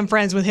actually become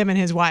friends with him and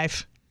his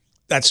wife.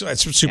 That's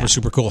super,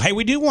 super cool. Hey,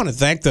 we do want to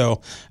thank,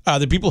 though,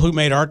 the people who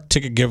made our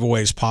ticket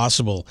giveaways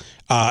possible.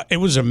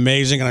 It was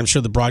amazing, and I'm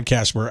sure the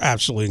broadcasts were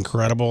absolutely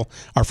incredible.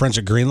 Our friends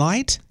at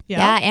Greenlight.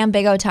 Yeah, and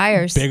Big O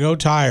Tires. Big O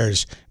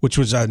Tires, which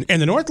was in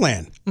the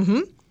Northland. Mm-hmm.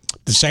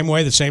 The same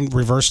way, the same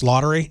reverse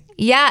lottery.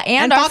 Yeah,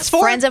 and our Fox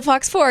 4? friends at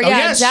Fox 4. Oh, Yeah,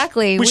 yes.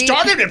 exactly. We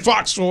started at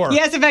Fox 4.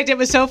 Yes, in fact, it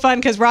was so fun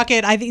because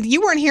Rocket, I think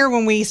you weren't here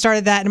when we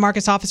started that, and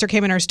Marcus Officer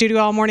came in our studio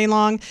all morning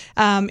long.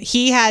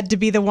 He had to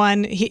be the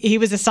one, he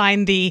was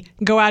assigned the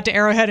go out to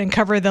Arrowhead and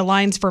cover the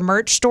lines for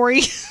merch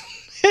story.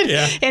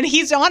 Yeah. And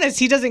he's honest,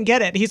 he doesn't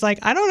get it. He's like,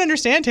 I don't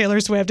understand Taylor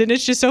Swift. And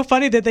it's just so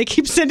funny that they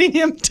keep sending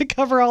him to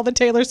cover all the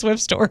Taylor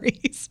Swift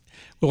stories.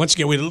 But once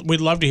again,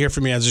 we'd love to hear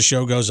from you as the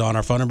show goes on.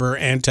 Our phone number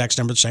and text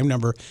number, the same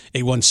number,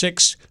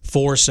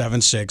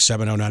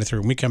 816-476-7093.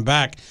 When we come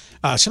back,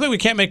 something we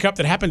can't make up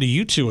that happened to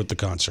you two at the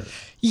concert.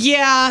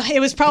 Yeah, it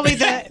was probably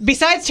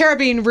besides Tara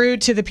being rude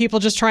to the people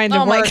just trying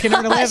to Oh my work and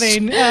earn a gosh.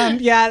 living.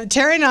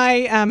 Tara and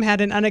I had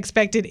an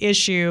unexpected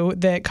issue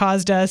that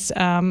caused us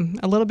a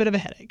little bit of a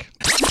headache.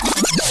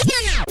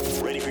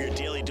 Ready for your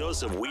daily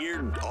dose of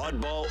weird,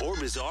 oddball, or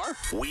bizarre?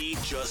 We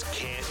just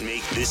can't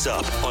make this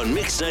up on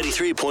Mix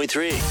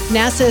 93.3.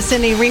 NASA is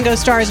sending Ringo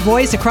Starr's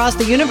voice across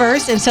the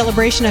universe in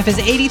celebration of his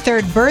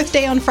 83rd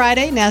birthday on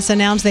Friday. NASA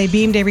announced they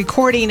beamed a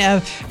recording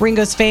of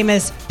Ringo's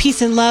famous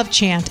Peace and Love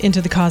chant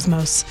into the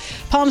cosmos.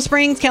 Palm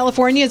Springs,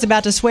 California is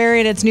about to swear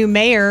in its new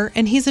mayor,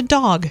 and he's a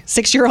dog.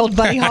 6-year-old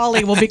Buddy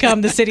Holly will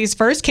become the city's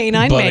first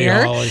canine Buddy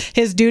mayor. Holly.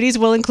 His duties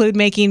will include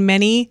making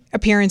many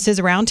appearances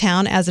around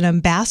town as an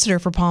ambassador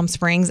for Palm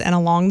Springs and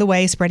along the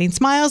way spreading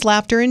smiles,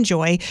 laughter, and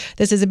joy.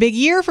 This is a big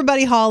year for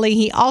Buddy Holly.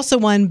 He also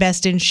won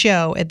Best in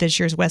Show at this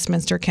year's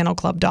Westminster Kennel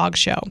Club Dog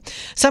Show.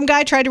 Some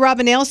guy tried to rob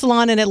a nail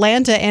salon in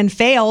Atlanta and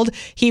failed.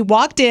 He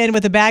walked in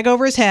with a bag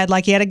over his head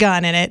like he had a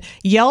gun in it,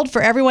 yelled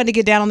for everyone to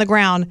get down on the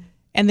ground,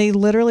 and they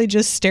literally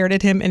just stared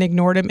at him and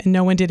ignored him, and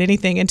no one did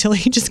anything until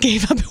he just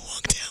gave up and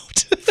walked out.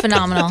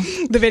 Phenomenal.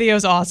 The video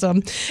is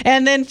awesome.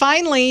 And then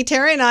finally,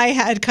 Tara and I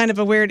had kind of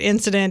a weird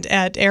incident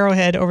at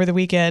Arrowhead over the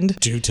weekend.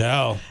 Do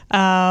tell.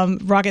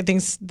 Rocket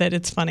thinks that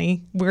it's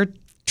funny. We're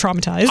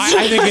traumatized.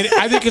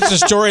 I think it's a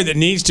story that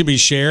needs to be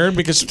shared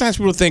because sometimes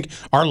people think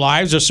our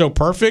lives are so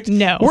perfect.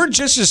 No. We're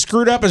just as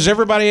screwed up as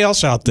everybody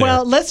else out there.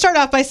 Well, let's start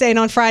off by saying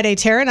on Friday,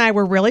 Tara and I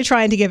were really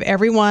trying to give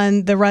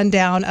everyone the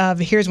rundown of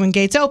here's when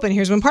gates open,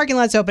 here's when parking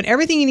lots open,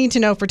 everything you need to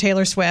know for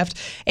Taylor Swift.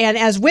 And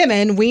as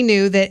women, we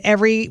knew that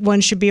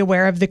everyone should be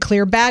aware of the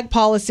clear bag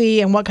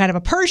policy and what kind of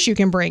a purse you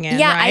can bring in.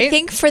 Yeah, right? I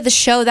think for the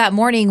show that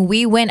morning,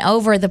 we went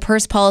over the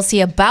purse policy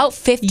about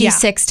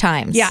 56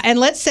 times. Yeah, and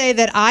let's say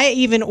that I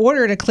even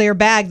ordered a clear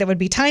bag that would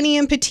be tiny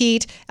and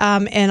petite,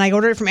 and I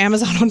ordered it from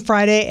Amazon on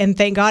Friday, and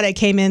thank God it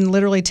came in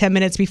literally 10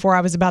 minutes before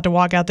I was about to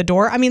walk out the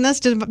door. I mean, that's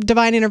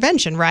divine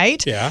intervention,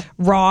 right? Yeah.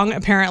 Wrong,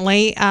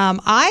 apparently.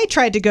 I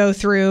tried to go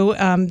through,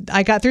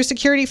 I got through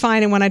security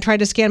fine, and when I tried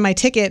to scan my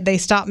ticket, they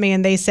stopped me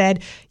and they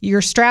said,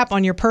 your strap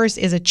on your purse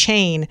is a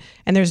chain,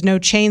 and there's no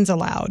chains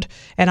allowed.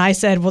 And I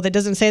said, well, that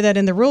doesn't say that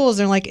in the rules.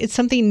 They're like, it's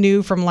something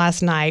new from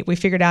last night. We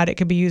figured out it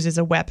could be used as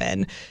a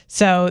weapon.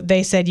 So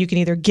they said, you can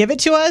either give it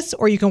to us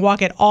or you can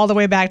walk it all the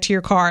way back to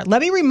your car.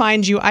 Let me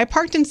remind you, I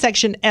parked in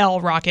section L,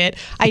 Rocket.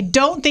 I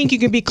don't think you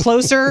can be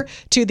closer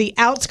to the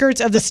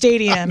outskirts of the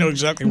stadium I know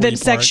exactly where than you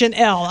parked. section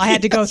L. I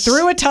had to go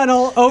through a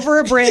tunnel, over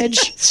a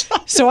bridge.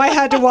 So I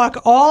had to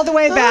walk all the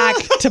way back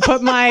to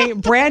put my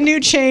brand new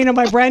chain on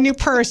my brand new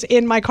purse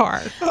in my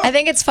car. I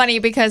think it's funny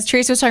because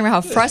Teresa was talking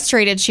about how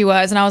frustrated she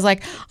was, and I was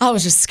like, I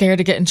was just scared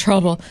to get in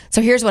trouble.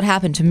 So here's what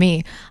happened to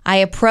me. I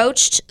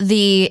approached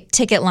the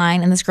ticket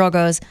line, and this girl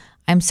goes,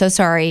 I'm so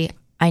sorry.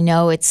 I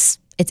know it's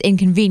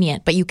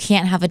inconvenient, but you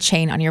can't have a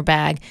chain on your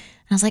bag.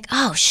 And I was like,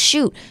 oh,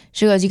 shoot.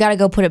 She goes, you got to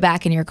go put it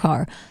back in your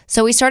car.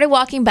 So we started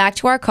walking back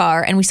to our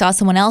car, and we saw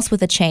someone else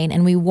with a chain,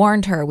 and we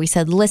warned her. We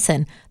said,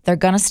 listen, they're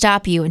going to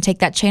stop you and take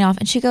that chain off.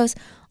 And she goes,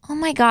 oh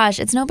my gosh,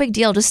 it's no big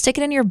deal. Just stick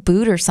it in your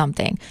boot or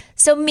something.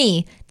 So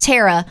me,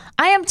 Tara,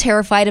 I am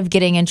terrified of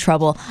getting in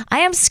trouble. I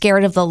am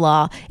scared of the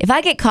law. If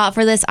I get caught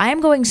for this, I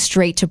am going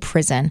straight to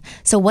prison.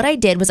 So what I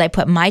did was I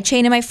put my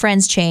chain and my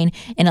friend's chain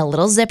in a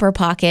little zipper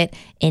pocket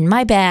in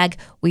my bag.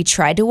 We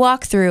tried to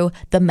walk through.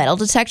 The metal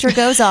detector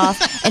goes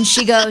off and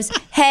she goes,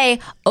 hey,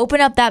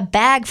 open up that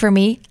bag for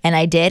me. And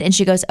I did. And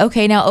she goes,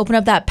 okay, now open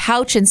up that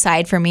pouch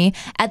inside for me.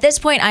 At this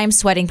point, I am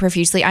sweating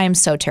profusely. I am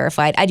so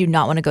terrified. I do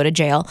not want to go to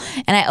jail.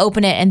 And I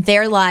open it and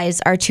there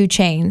lies our two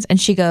chains. And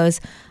she goes,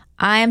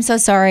 I am so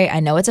sorry. I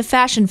know it's a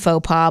fashion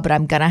faux pas, but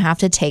I'm going to have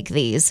to take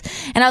these.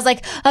 And I was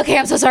like, okay,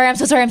 I'm so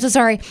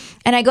sorry.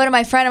 And I go to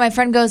my friend, and my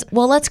friend goes,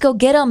 well, let's go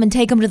get them and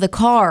take them to the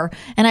car.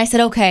 And I said,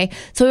 okay.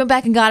 So we went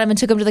back and got them and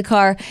took them to the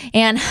car.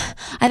 And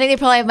I think they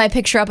probably have my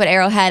picture up at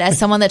Arrowhead as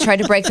someone that tried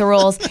to break the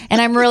rules. And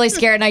I'm really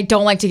scared, and I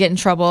don't like to get in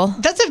trouble.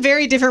 That's a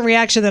very different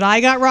reaction that I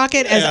got,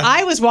 Rocket, as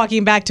I was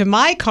walking back to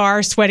my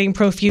car sweating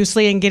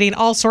profusely and getting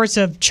all sorts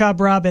of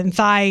chub rub and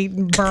thigh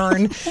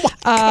burn.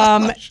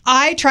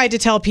 I tried to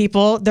tell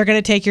people they're going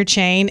to take your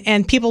chain,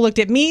 and people looked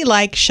at me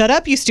like, shut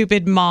up, you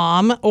stupid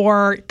mom,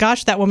 or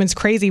gosh, that woman's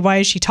crazy. Why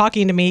is she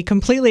talking to me?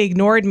 Completely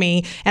ignored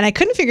me. And I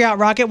couldn't figure out,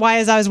 Rocket, why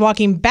as I was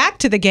walking back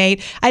to the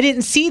gate, I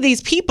didn't see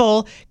these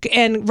people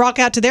and walk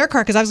out to their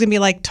car because I was going to be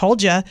like,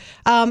 told you.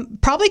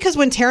 Probably because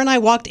when Tara and I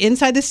walked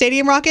inside the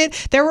stadium,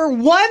 Rocket, there were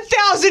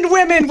 1,000 2,000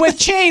 women with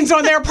chains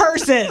on their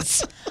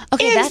purses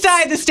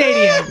inside the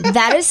stadium.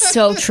 That is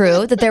so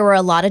true that there were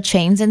a lot of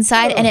chains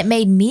inside, and it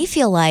made me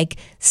feel like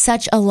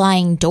such a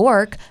lying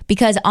dork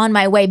because on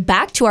my way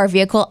back to our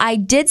vehicle, I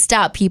did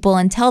stop people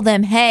and tell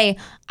them, hey,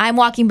 I'm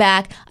walking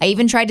back. I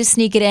even tried to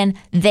sneak it in.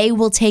 They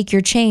will take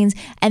your chains.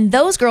 And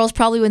those girls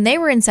probably when they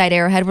were inside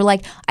Arrowhead were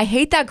like, I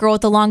hate that girl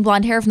with the long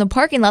blonde hair from the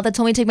parking lot that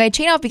told me to take my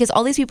chain off because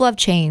all these people have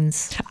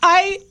chains.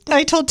 I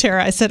told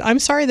Tara, I said, I'm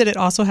sorry that it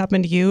also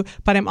happened to you,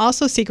 but I'm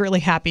also secretly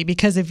happy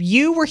because if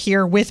you were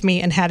here with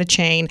me and had a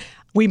chain,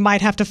 we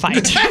might have to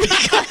fight.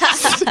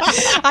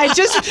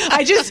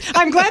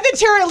 I'm glad that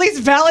Tara at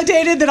least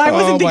validated that I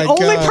wasn't the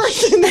only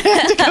person that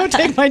had to go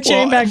take my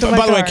chain back to my car.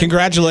 By the way,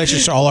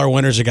 congratulations to all our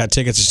winners that got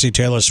tickets to see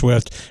Taylor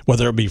Swift,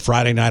 whether it be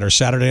Friday night or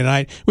Saturday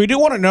night. We do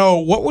want to know,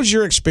 what was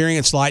your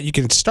experience like? You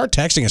can start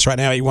texting us right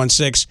now,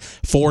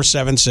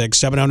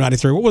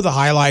 816-476-7093. What were the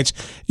highlights?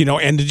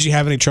 And did you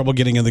have any trouble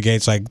getting in the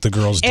gates like the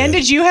girls did? And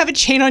did you have a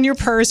chain on your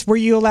purse? Were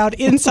you allowed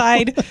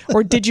inside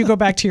or did you go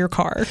back to your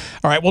car?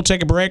 All right, we'll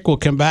take a break. We'll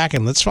come back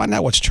and let's find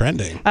out what's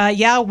trending.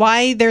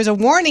 Why there's a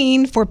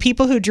warning for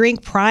people who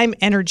drink Prime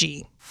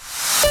Energy.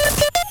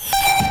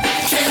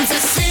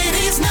 Kansas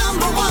City's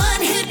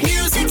 #1 hit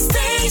music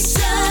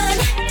station.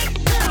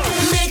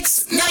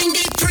 Mix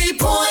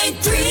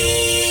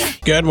 93.3.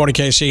 Good morning,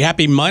 KC.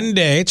 Happy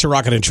Monday. It's a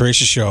Rocket and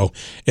Teresa show.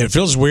 It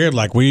feels weird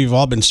like we've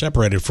all been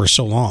separated for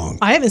so long.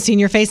 I haven't seen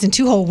your face in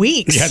 2 whole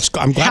weeks. Yeah,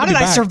 I'm glad How to be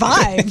did I back.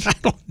 survive?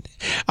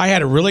 I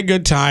had a really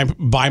good time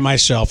by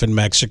myself in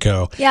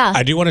Mexico. Yeah.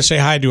 I do want to say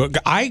hi to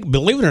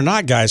believe it or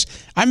not, guys,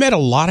 I met a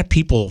lot of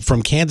people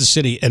from Kansas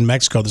City and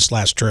Mexico this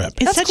last trip.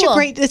 It's That's such cool.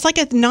 it's like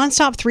a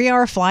nonstop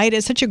 3-hour flight.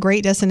 It's such a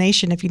great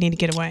destination if you need to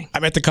get away. I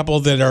met the couple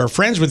that are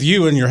friends with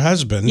you and your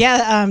husband.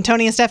 Yeah,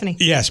 Tony and Stephanie.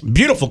 Yes,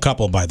 beautiful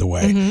couple, by the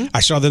way.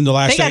 I saw them the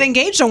last They got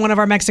engaged on one of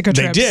our Mexico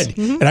They trips. did.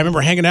 And I remember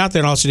hanging out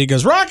there and all of a sudden he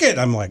goes, Rocket!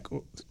 I'm like,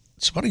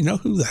 somebody know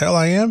who the hell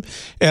I am?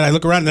 And I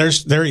look around and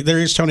there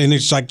is Tony, and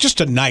he's like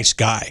just a nice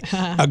guy,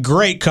 a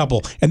great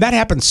couple. And that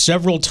happened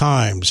several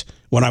times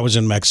when I was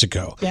in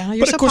Mexico. Yeah,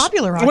 you're But of so course,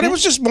 popular, When Rocket. it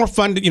was just more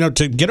fun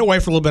to get away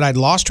for a little bit. I'd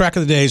lost track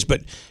of the days,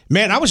 but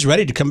man, I was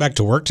ready to come back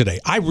to work today.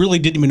 I really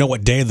didn't even know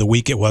what day of the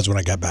week it was when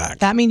I got back.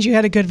 That means you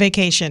had a good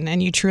vacation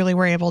and you truly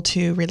were able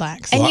to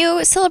relax. And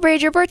you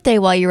celebrated your birthday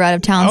while you were out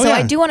of town. Oh, so yeah.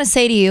 I do want to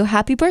say to you,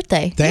 happy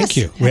birthday. Thank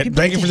you.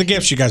 Thank you for the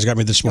gifts you guys got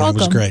me this morning. It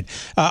was welcome. great.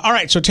 All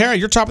right, so Tara,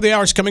 your top of the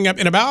hour is coming up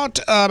in about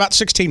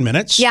 16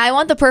 minutes. Yeah, I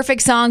want the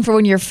perfect song for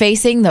when you're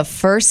facing the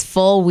first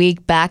full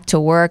week back to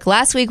work.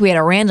 Last week we had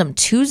a random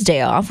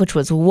Tuesday off, which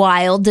was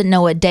wild. Didn't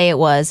know what day it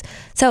was.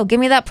 So give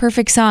me that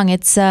perfect song.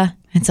 It's a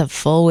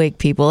full week,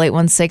 people.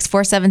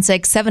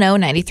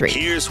 816-476-7093.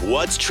 Here's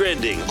what's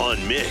trending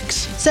on Mix.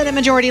 Senate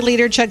Majority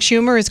Leader Chuck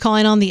Schumer is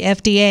calling on the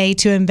FDA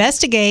to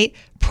investigate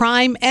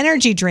Prime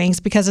energy drinks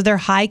because of their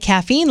high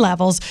caffeine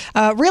levels.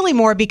 Really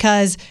more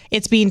because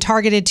it's being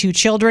targeted to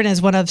children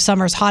as one of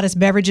summer's hottest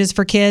beverages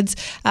for kids.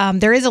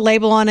 There is a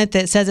label on it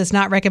that says it's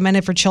not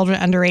recommended for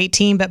children under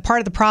 18, but part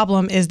of the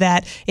problem is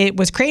that it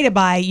was created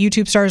by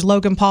YouTube stars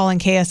Logan Paul and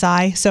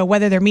KSI. So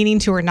whether they're meaning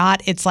to or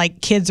not, it's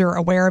like kids are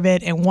aware of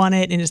it and want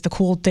it, and it's the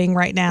cool thing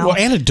right now. Well,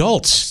 and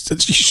adults,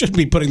 you shouldn't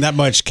be putting that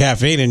much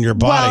caffeine in your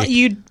body.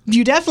 Well,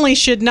 you definitely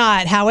should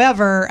not.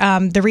 However,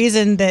 the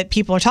reason that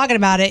people are talking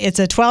about it, it's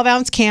a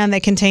 12-ounce can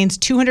that contains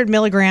 200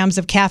 milligrams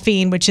of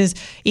caffeine, which is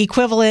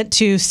equivalent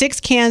to 6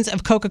 cans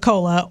of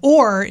Coca-Cola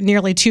or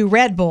nearly 2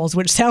 Red Bulls,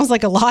 which sounds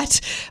like a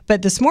lot.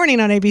 But this morning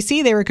on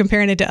ABC, they were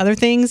comparing it to other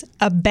things.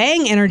 A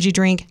Bang energy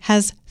drink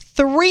has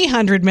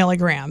 300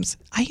 milligrams.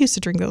 I used to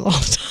drink those all the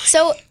time.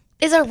 So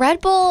is a Red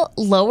Bull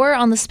lower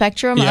on the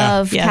spectrum Yeah.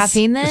 of Yes.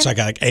 caffeine then? It's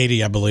like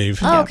 80, I believe.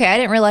 Oh, okay. I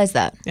didn't realize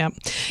that. Yep.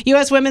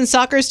 U.S. women's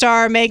soccer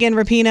star Megan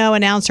Rapinoe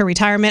announced her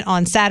retirement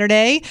on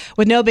Saturday.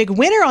 With no big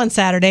winner on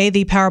Saturday,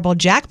 the Powerball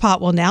jackpot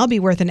will now be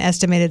worth an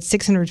estimated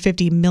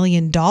 $650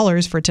 million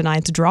for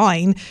tonight's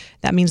drawing.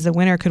 That means the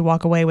winner could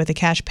walk away with a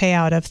cash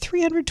payout of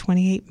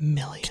 $328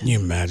 million. Can you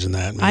imagine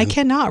that, man? I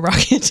cannot,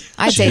 Rocket.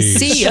 I'd say Jeez.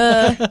 see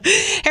ya.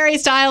 Harry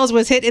Styles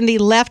was hit in the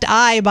left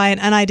eye by an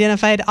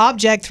unidentified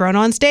object thrown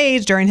on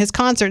stage during his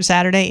concert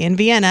Saturday in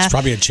Vienna. It's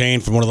probably a chain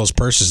from one of those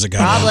purses that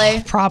got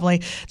in.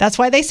 Probably. That's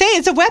why they say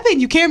it's a weapon.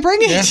 You can't bring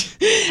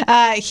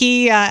it.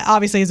 He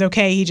obviously is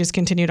okay. He just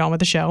continued on with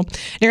the show.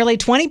 Nearly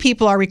 20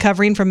 people are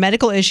recovering from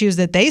medical issues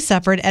that they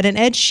suffered at an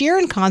Ed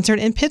Sheeran concert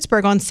in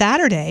Pittsburgh on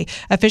Saturday.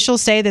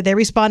 Officials say that they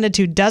responded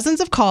to dozens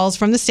of calls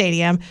from the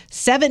stadium.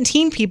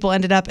 17 people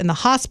ended up in the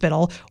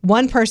hospital.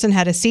 One person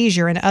had a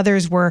seizure, and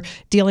others were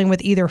dealing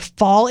with either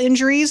fall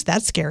injuries,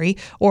 that's scary,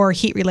 or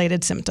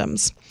heat-related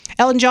symptoms.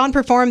 Elton John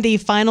performed the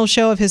final final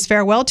show of his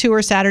farewell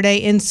tour Saturday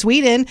in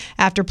Sweden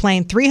after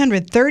playing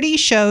 330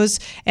 shows.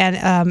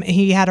 And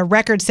he had a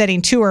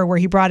record-setting tour where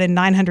he brought in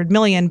 $900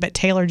 million, but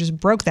Taylor just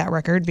broke that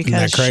record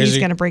because she's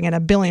going to bring in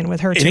 $1 billion with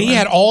her tour. And he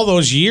had all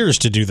those years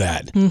to do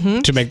that,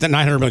 to make that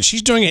 $900 million.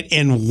 She's doing it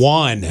in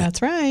one.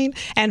 That's right.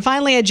 And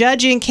finally, a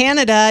judge in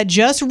Canada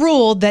just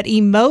ruled that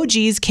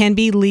emojis can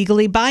be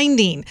legally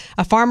binding.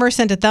 A farmer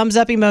sent a thumbs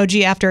up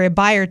emoji after a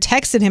buyer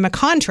texted him a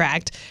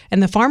contract,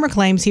 and the farmer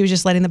claims he was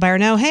just letting the buyer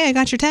know, hey, I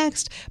got your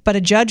text. But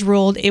a judge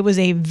ruled it was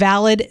a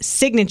valid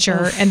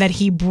signature and that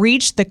he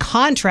breached the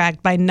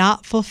contract by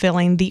not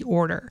fulfilling the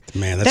order.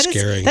 Man, that's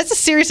scary. That's a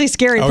seriously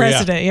scary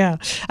precedent, yeah.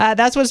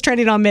 That's what's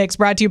trending on Mix,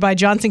 brought to you by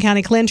Johnson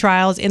County Clin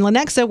Trials in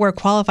Lenexa, where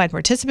qualified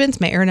participants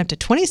may earn up to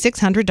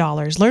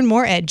 $2,600. Learn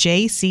more at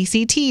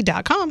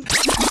jcct.com.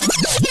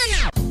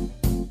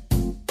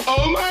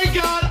 Oh my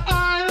God!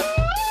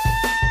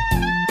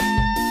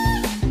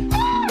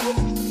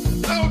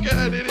 So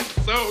good! It is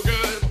so good.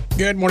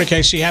 Good morning,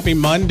 Casey. Happy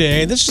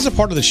Monday. This is a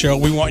part of the show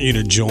we want you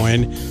to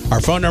join.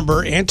 Our phone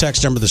number and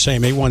text number the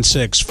same,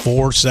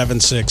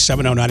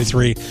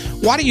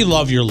 816-476-7093. Why do you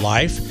love your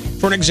life?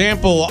 For an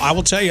example, I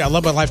will tell you, I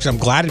love my life because I'm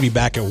glad to be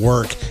back at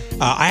work.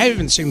 I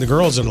haven't seen the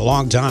girls in a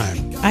long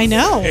time. I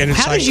know. And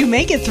How did you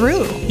make it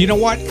through? You know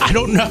what? I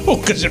don't know,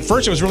 because at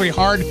first it was really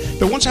hard.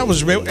 But once I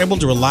was able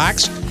to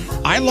relax,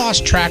 I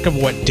lost track of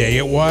what day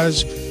it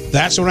was.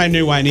 That's when I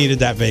knew I needed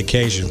that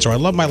vacation. So I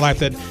love my life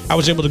that I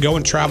was able to go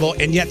and travel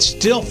and yet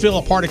still feel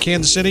a part of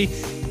Kansas City.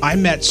 I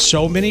met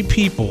so many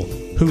people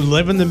who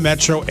live in the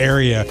metro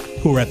area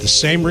who are at the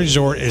same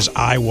resort as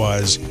I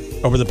was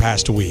over the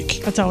past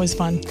week. That's always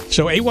fun.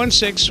 So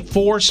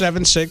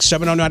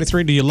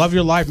 816-476-7093. Do you love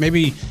your life?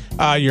 Maybe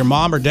your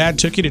mom or dad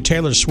took you to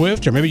Taylor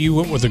Swift, or maybe you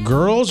went with the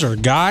girls or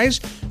guys.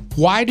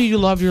 Why do you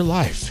love your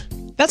life?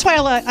 That's why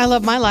I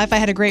love my life. I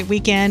had a great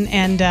weekend,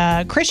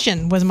 and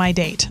Christian was my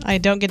date. I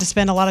don't get to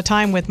spend a lot of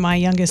time with my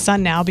youngest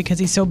son now because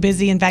he's so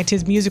busy. In fact,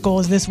 his musical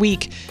is this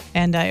week,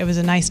 and it was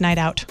a nice night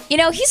out. You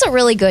know, he's a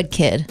really good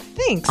kid.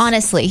 Thanks.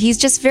 Honestly, he's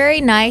just very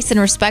nice and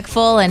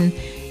respectful and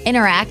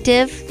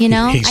interactive, you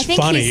know? He's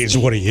funny is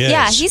what he is.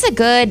 Yeah, he's a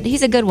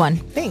good one.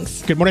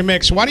 Thanks. Good morning,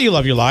 Mix. Why do you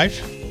love your life?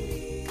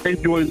 I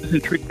enjoy listening to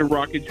Treat the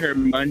Rocket Chair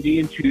Monday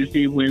and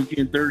Tuesday,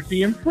 Wednesday, and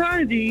Thursday, and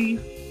Friday.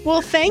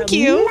 Well, thank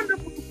you.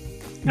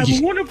 Have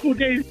a wonderful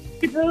day.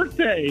 Happy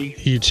birthday.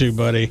 You too,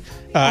 buddy.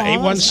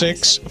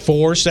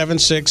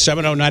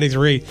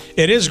 816-476-7093.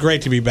 It is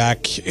great to be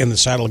back in the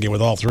saddle again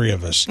with all three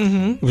of us.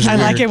 Mm-hmm. It was I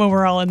like weird. it when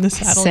we're all in the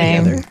saddle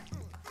Same. together.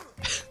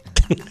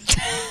 I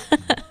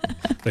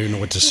don't even know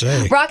what to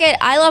say. Rocket,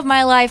 I love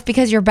my life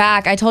because you're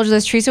back. I told you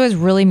this. Teresa was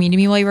really mean to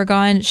me while you were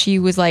gone. She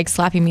was like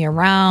slapping me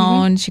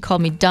around. She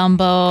called me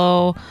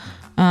Dumbo.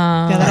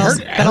 Yeah,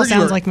 that all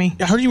sounds like me.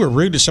 I heard you were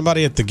rude to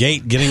somebody at the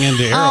gate getting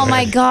into Arrowhead. Oh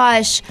my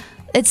gosh.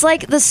 It's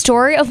like the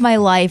story of my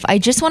life. I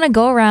just want to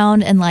go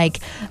around and like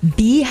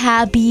be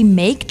happy,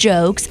 make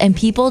jokes, and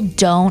people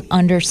don't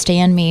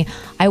understand me.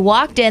 I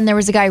walked in, there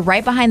was a guy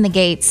right behind the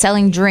gate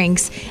selling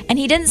drinks, and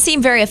he didn't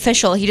seem very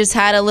official. He just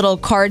had a little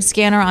card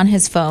scanner on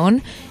his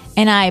phone,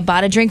 and I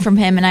bought a drink from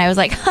him, and I was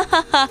like, ha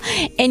ha ha,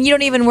 and you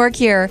don't even work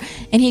here.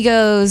 And he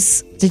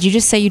goes, did you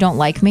just say you don't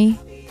like me?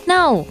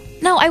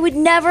 No, I would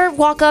never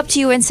walk up to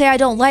you and say I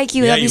don't like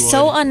you. Yeah, That'd be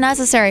so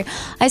unnecessary.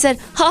 I said,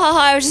 ha ha ha,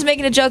 I was just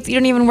making a joke that you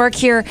don't even work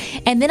here.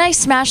 And then I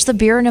smashed the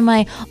beer into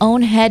my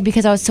own head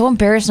because I was so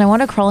embarrassed and I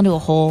wanted to crawl into a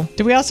hole.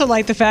 Do we also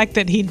like the fact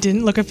that he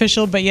didn't look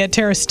official, but yet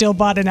Tara still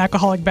bought an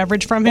alcoholic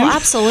beverage from him? Well,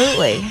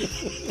 absolutely.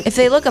 If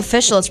they look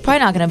official, it's probably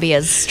not going to be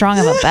as strong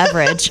of a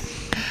beverage.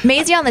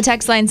 Maisie on the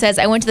text line says,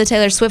 I went to the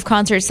Taylor Swift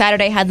concert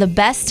Saturday, had the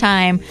best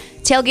time.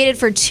 Tailgated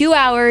for 2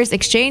 hours,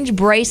 exchanged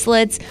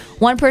bracelets.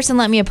 One person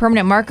lent me a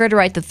permanent marker to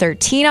write the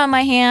 13 on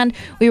my hand.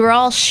 We were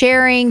all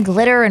sharing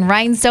glitter and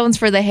rhinestones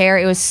for the hair.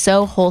 It was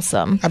so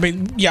wholesome. I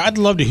mean, yeah, I'd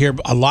love to hear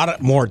a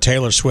lot more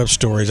Taylor Swift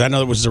stories. I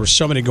know there were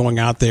so many going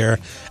out there,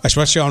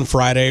 especially on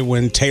Friday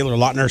when Taylor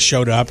Lautner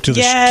showed up to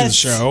the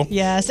show.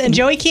 Yes, and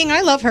Joey King,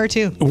 I love her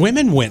too.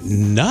 Women went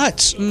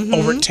nuts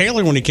over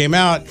Taylor when he came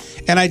out,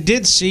 and I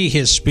did see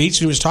his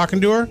speech when he was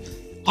talking to her.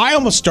 I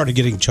almost started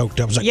getting choked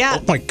up. I was like,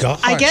 oh my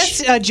gosh. I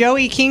guess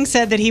Joey King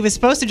said that he was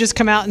supposed to just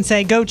come out and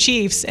say, go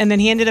Chiefs. And then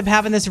he ended up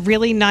having this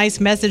really nice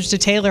message to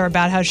Taylor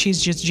about how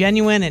she's just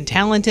genuine and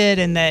talented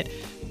and that,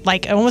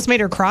 like, it almost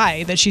made her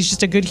cry, that she's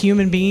just a good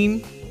human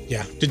being.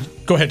 Yeah.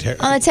 Go ahead, Tara.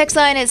 On the text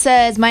line, it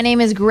says, my name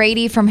is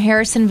Grady from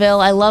Harrisonville.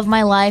 I love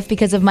my life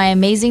because of my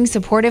amazing,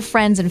 supportive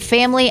friends and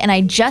family, and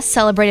I just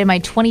celebrated my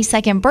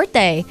 22nd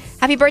birthday.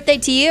 Happy birthday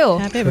to you.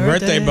 Happy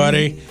birthday,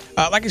 buddy.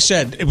 Like I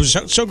said, it was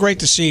so great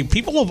to see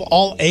people of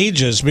all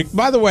ages.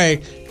 By the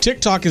way,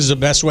 TikTok is the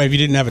best way if you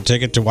didn't have a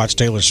ticket to watch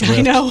Taylor Swift.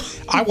 I know.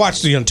 I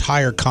watched the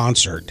entire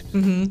concert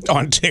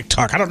on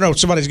TikTok. I don't know if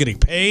somebody's getting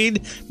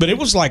paid, but it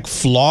was like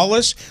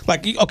flawless.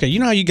 Like, okay, you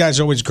know how you guys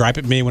always gripe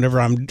at me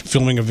whenever I'm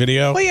filming a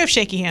video? Well, you have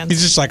shaky hands.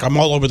 It's just like I'm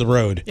all over the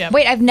road. Yep.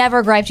 Wait, I've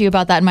never griped to you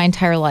about that in my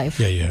entire life.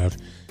 Yeah, you have.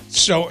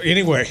 So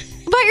anyway.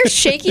 About your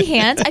shaky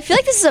hands? I feel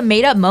like this is a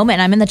made-up moment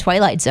and I'm in the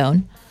Twilight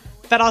Zone.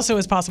 That also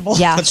is possible.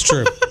 Yeah. That's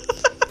true.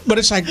 But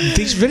it's like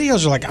these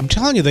videos are like, I'm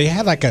telling you, they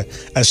had like a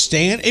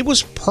stand. It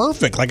was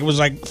perfect. Like it was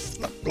like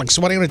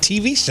somebody on a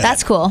TV set.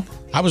 That's cool.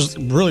 I was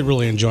really,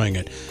 really enjoying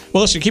it.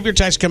 Well, listen, keep your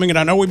texts coming in.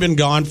 I know we've been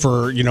gone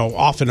for,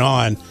 off and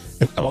on.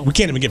 We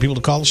can't even get people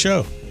to call the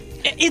show.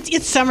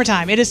 It's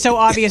summertime. It is so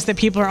obvious that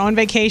people are on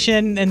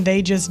vacation and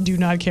they just do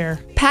not care.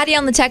 Patty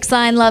on the text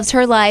line loves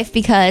her life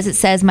because it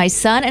says, my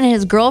son and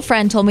his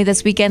girlfriend told me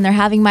this weekend they're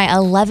having my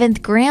 11th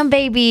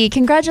grandbaby.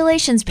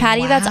 Congratulations,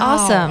 Patty. Wow. That's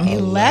awesome.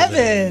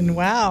 11.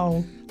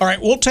 Wow. All right,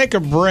 we'll take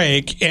a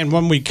break, and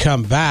when we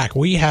come back,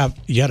 we have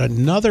yet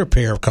another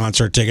pair of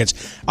concert tickets.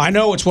 I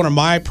know it's one of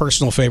my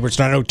personal favorites,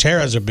 and I know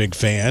Tara's a big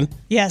fan.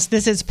 Yes,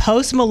 this is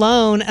Post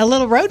Malone, a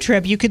little road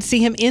trip. You could see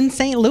him in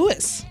St.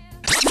 Louis.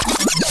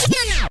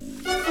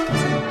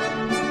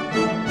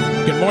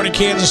 Good morning,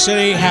 Kansas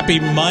City. Happy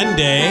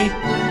Monday.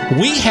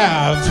 We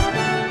have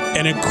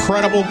an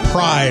incredible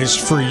prize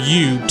for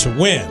you to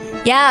win.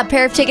 Yeah, a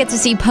pair of tickets to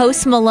see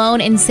Post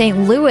Malone in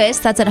St. Louis.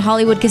 That's at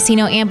Hollywood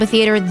Casino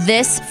Amphitheater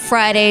this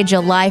Friday,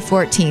 July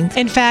 14th.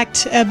 In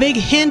fact, a big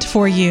hint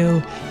for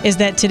you is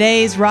that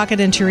today's Rocket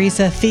and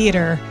Teresa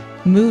Theater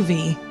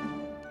movie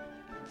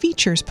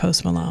features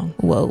Post Malone.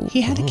 Whoa.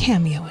 He had a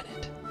cameo in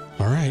it.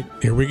 All right,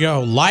 here we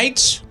go.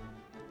 Lights,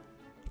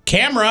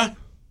 camera,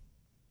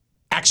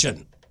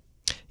 action.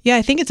 Yeah,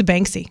 I think it's a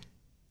Banksy.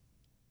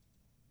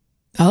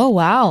 Oh,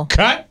 wow.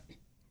 Cut.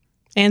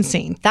 And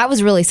scene. That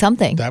was really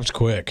something. That was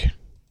quick.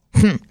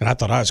 And I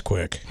thought I was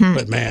quick.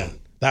 But man,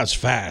 that was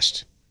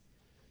fast.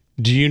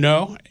 Do you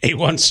know?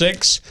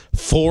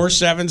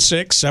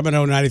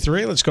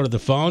 816-476-7093. Let's go to the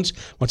phones.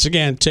 Once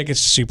again,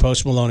 tickets to see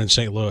Post Malone in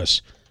St.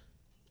 Louis.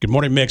 Good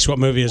morning, Mix. What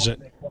movie is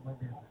it?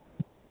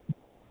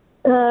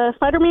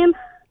 Spider-Man.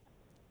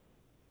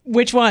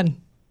 Which one?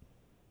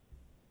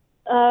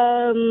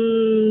 I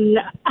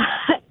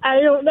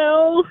don't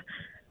know.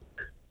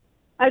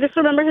 I just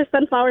remember his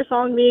Sunflower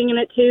song being in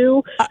it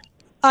too.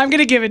 I'm going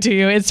to give it to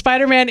you. It's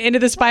Spider-Man Into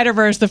the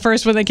Spider-Verse, the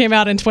first one that came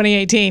out in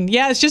 2018.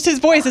 Yeah, it's just his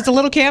voice. It's a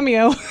little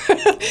cameo.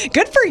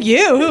 Good for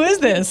you. Who is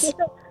this?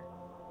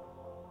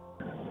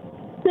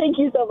 Thank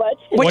you so much.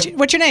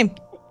 What's your name?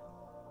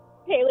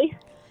 Haley.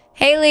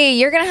 Haley,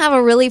 you're going to have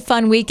a really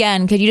fun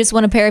weekend because you just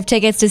won a pair of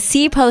tickets to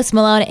see Post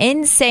Malone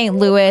in St.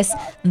 Louis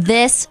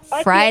this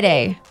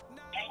Friday.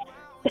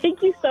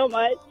 Thank you so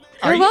much.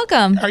 You're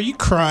welcome. Are you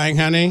crying,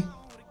 honey?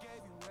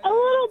 A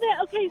little bit.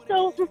 Okay,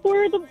 so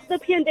before the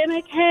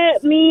pandemic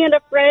hit, me and a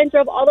friend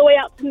drove all the way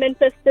out to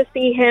Memphis to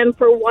see him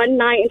for one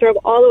night and drove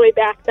all the way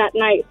back that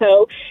night.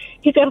 So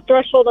he's got a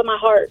threshold on my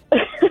heart.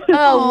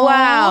 Oh,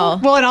 wow.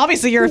 Well, and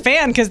obviously you're a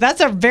fan because that's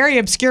a very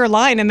obscure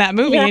line in that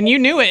movie, and you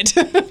knew it.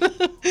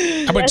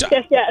 Yes.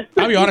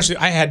 I'll be honest with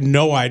you, I had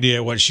no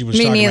idea what she was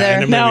Me talking neither.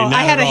 about in the No, movie. Not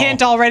I had at a all.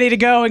 hint all ready to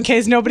go in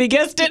case nobody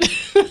guessed it.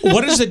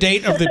 What is the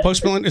date of the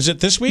Post Malone? Is it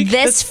this week?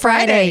 This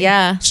Friday,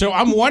 yeah. So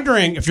I'm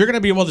wondering if you're going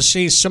to be able to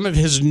see some of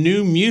his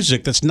new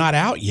music that's not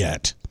out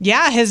yet.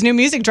 Yeah, his new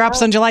music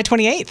drops on July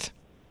 28th.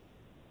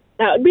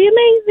 That would be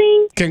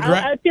amazing.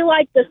 Congrats. I feel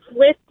like the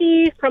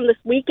Swifties from this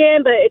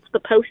weekend, but it's the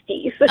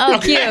Posties. Oh,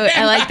 cute.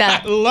 I like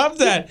that. I love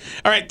that.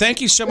 All right,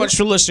 thank you so much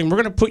for listening. We're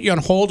going to put you on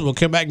hold. We'll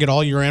come back and get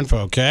all your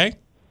info, okay?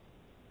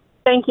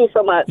 Thank you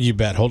so much. You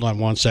bet. Hold on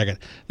one second.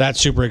 That's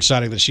super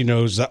exciting that she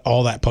knows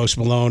all that Post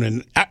Malone,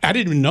 and I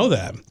didn't even know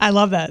that. I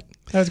love that.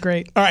 That was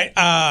great. All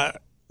right.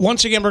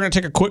 Once again, we're going to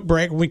take a quick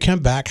break. When we come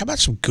back, how about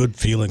some good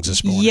feelings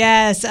this morning?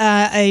 Yes,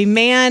 a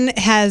man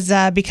has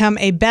become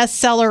a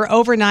bestseller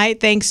overnight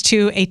thanks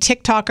to a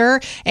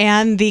TikToker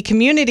and the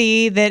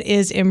community that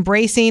is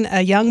embracing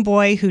a young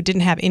boy who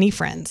didn't have any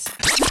friends.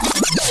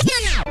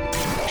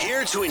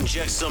 Here to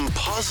inject some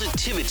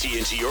positivity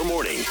into your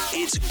morning.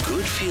 It's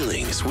Good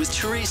Feelings with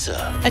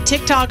Teresa. A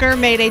TikToker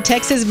made a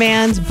Texas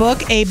man's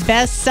book a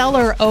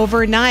bestseller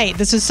overnight.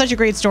 This was such a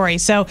great story.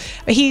 So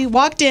he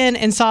walked in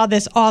and saw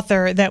this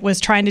author that was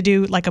trying to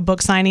do like a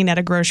book signing at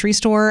a grocery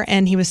store,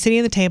 and he was sitting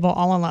at the table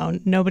all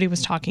alone. Nobody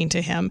was talking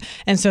to him.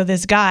 And so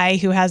this guy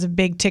who has a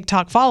big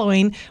TikTok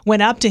following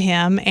went up to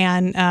him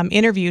and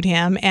interviewed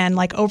him. And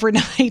like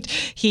overnight,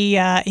 he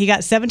got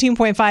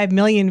 17.5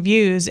 million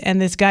views,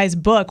 and this guy's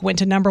book went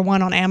to number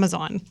one on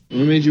Amazon.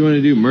 What made you want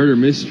to do murder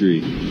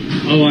mystery?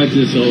 Oh, I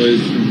just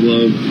always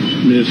loved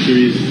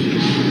mysteries.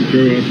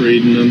 Grew up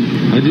reading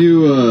them. I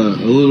do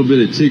a little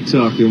bit of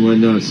TikTok and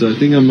whatnot, so I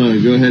think I'm going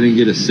to go ahead and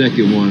get a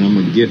second one. I'm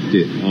going to gift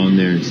it on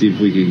there and see if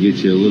we can get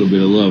you a little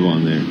bit of love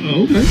on there.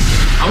 Oh, okay.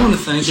 I want to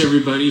thank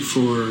everybody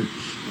for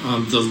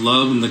the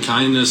love and the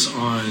kindness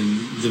on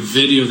the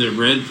video that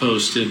Red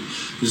posted.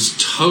 It was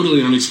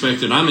totally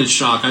unexpected. I'm in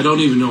shock. I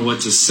don't even know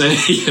what to say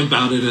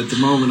about it at the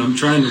moment. I'm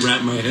trying to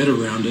wrap my head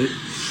around it.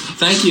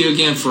 Thank you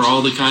again for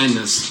all the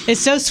kindness.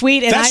 It's so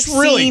sweet. And That's I've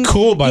really seen,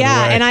 cool, by the way.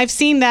 Yeah, and I've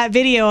seen that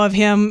video of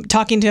him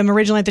talking to him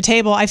originally at the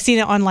table. I've seen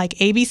it on like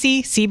ABC,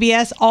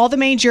 CBS, all the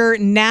major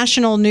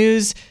national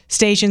news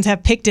stations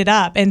have picked it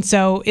up, and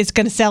so it's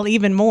going to sell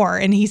even more.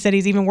 And he said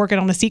he's even working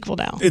on a sequel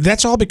now.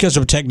 That's all because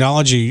of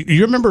technology.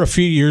 You remember a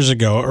few years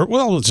ago,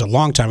 it's a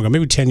long time ago,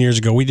 maybe 10 years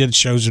ago, we did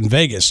shows in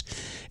Vegas.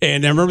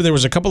 And I remember there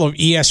was a couple of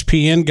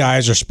ESPN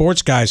guys or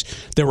sports guys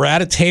that were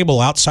at a table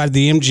outside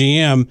the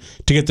MGM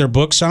to get their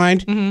book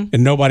signed,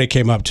 and nobody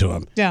came up to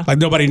them. Yeah. Like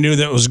nobody knew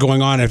that was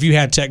going on. If you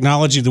had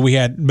technology that we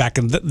had back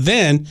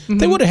then,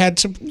 they would have had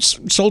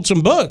sold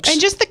some books. And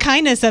just the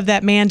kindness of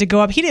that man to go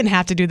up. He didn't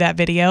have to do that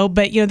video,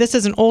 but this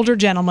is an older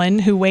gentleman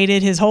who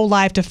waited his whole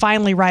life to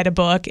finally write a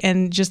book,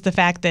 and just the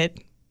fact that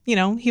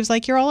he was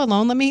like, "You're all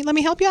alone. Let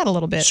me help you out a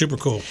little bit." Super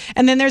cool.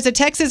 And then there's a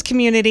Texas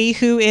community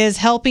who is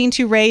helping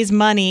to raise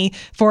money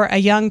for a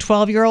young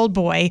 12-year-old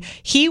boy.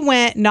 He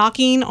went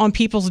knocking on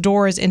people's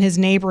doors in his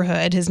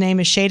neighborhood. His name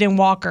is Shaden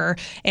Walker,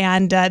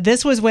 and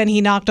this was when he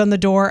knocked on the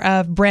door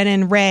of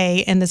Brennan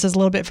Ray, and this is a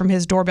little bit from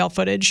his doorbell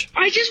footage.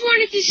 I just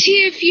wanted to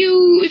see if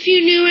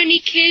you knew any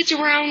kids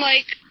around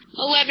like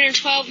 11 or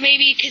 12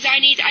 maybe, because I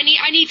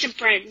need some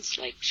friends,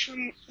 like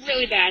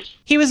really bad.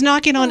 He was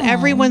knocking on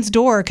everyone's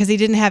door because he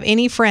didn't have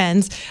any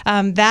friends.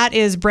 That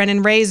is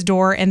Brennan Ray's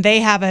door, and they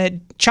have a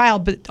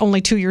child, but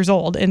only 2 years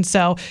old. And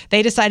so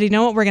they decided, you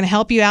know what, we're going to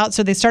help you out.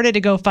 So they started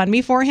a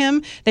GoFundMe for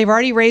him. They've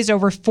already raised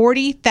over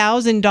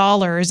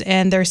 $40,000,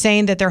 and they're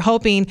saying that they're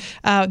hoping,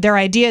 their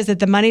idea is that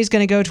the money is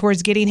going to go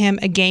towards getting him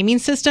a gaming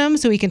system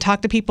so he can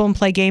talk to people and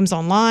play games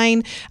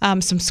online,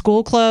 some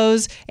school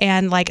clothes,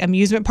 and like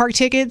amusement park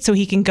tickets so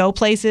he can go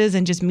places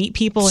and just meet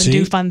people and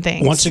do fun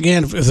things. Once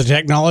again, if the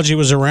technology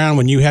was around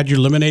when you had your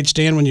lemonade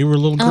stand when you were a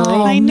little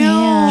girl, I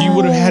know. You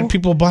would have had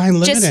people buying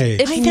lemonade.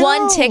 Just if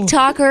one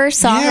TikToker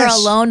saw her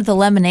alone at the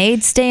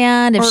lemonade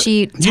stand, if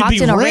she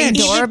talked in a Ring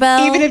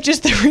doorbell. Even if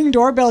just the Ring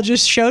doorbell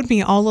just showed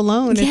me all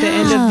alone at the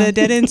end of the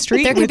dead-end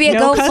street. There could be a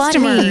no GoFundMe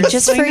customers.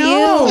 just for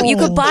you. You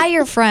could buy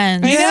your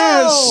friends.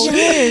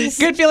 Yes.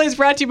 Good Feelings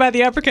brought to you by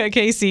the Uppercut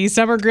KC.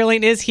 Summer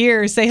grilling is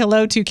here. Say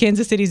hello to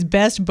Kansas City's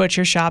best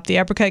butcher shop, the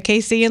Uppercut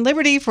KC in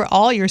Liberty, for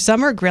all your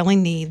summer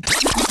grilling needs.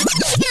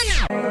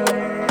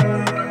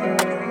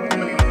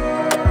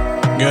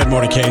 Good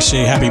morning, Casey.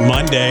 Happy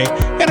Monday.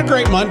 Had a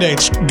great Monday.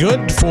 It's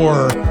good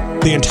for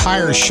the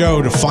entire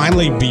show to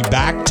finally be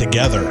back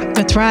together.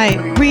 That's right.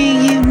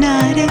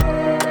 Reunited.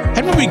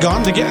 Haven't we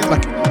gone to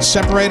get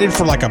separated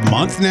for like a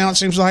month now, it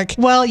seems like?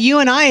 Well, you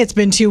and I, it's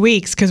been 2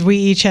 weeks because we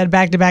each had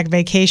back-to-back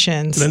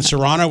vacations. Then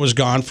Serrano was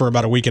gone for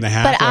about a week and a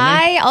half. But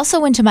I also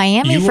went to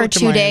Miami for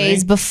 2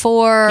 days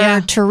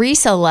before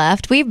Teresa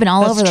left. We've been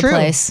all over the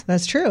place.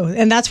 That's true.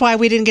 And that's why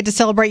we didn't get to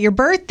celebrate your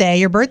birthday.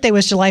 Your birthday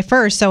was July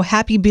 1st, so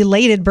happy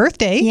belated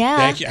birthday. Yeah.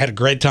 Thank you. I had a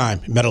great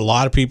time. Met a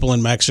lot of people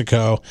in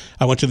Mexico.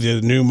 I went to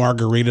the new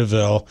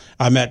Margaritaville.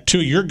 I met two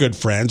of your good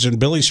friends and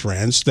Billy's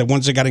friends, the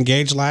ones that got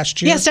engaged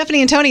last year. Yeah,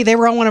 Stephanie and Tony, they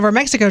were on one of our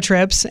Mexico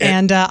trips,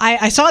 and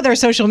I saw their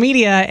social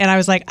media, and I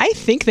was like, I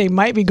think they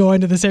might be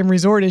going to the same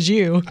resort as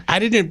you. I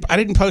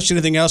didn't post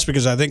anything else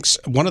because I think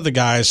one of the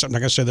guys, I'm not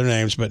going to say their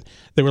names, but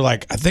they were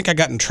like, I think I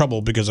got in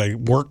trouble because I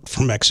worked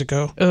from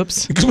Mexico.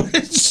 Oops.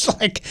 It's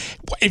like,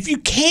 if you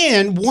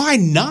can, why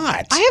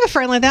not? I have a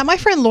friend like that. My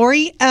friend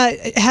Lori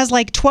has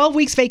like 12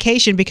 weeks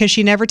vacation because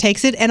she never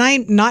takes it, and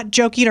I'm not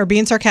joking or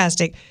being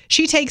sarcastic.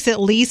 She takes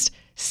at least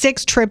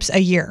 6 trips a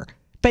year,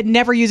 but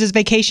never uses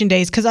vacation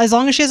days because as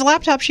long as she has a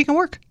laptop, she can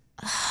work.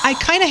 I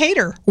kind of hate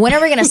her. When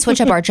are we going to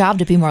switch up our job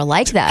to be more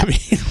like that? I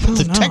mean,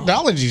 the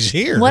technology's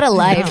here. What a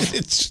life.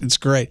 It's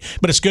great.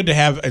 But it's good to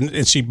have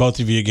and see both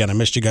of you again. I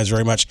missed you guys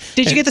very much.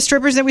 Did you get the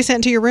strippers that we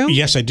sent to your room?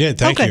 Yes, I did.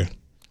 Thank you.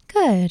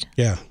 Good.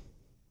 Yeah.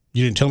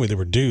 You didn't tell me they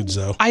were dudes,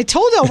 though. I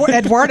told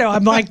Eduardo,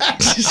 I'm like,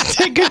 just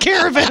take good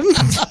care of him.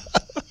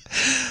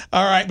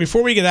 All right.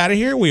 Before we get out of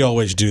here, we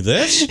always do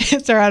this.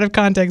 It's our out of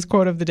context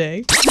quote of the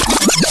day.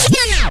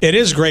 It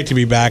is great to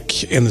be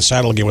back in the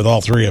saddle again with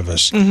all three of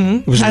us. Mm-hmm.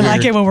 It was I weird.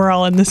 like it when we're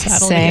all in the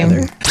saddle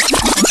together.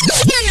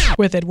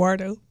 With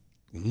Eduardo.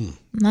 No,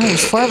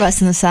 there's 4 of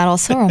us in the saddle.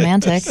 So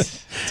romantic.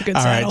 It's a good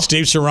all saddle. right.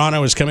 Steve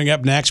Serrano is coming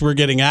up next. We're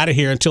getting out of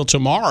here until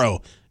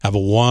tomorrow. Have a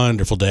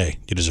wonderful day.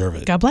 You deserve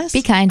it. God bless.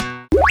 Be kind.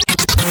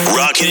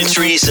 Rocket and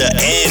Teresa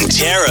and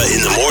Tara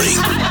in the morning.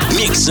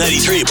 Mix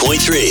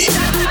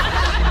 93.3.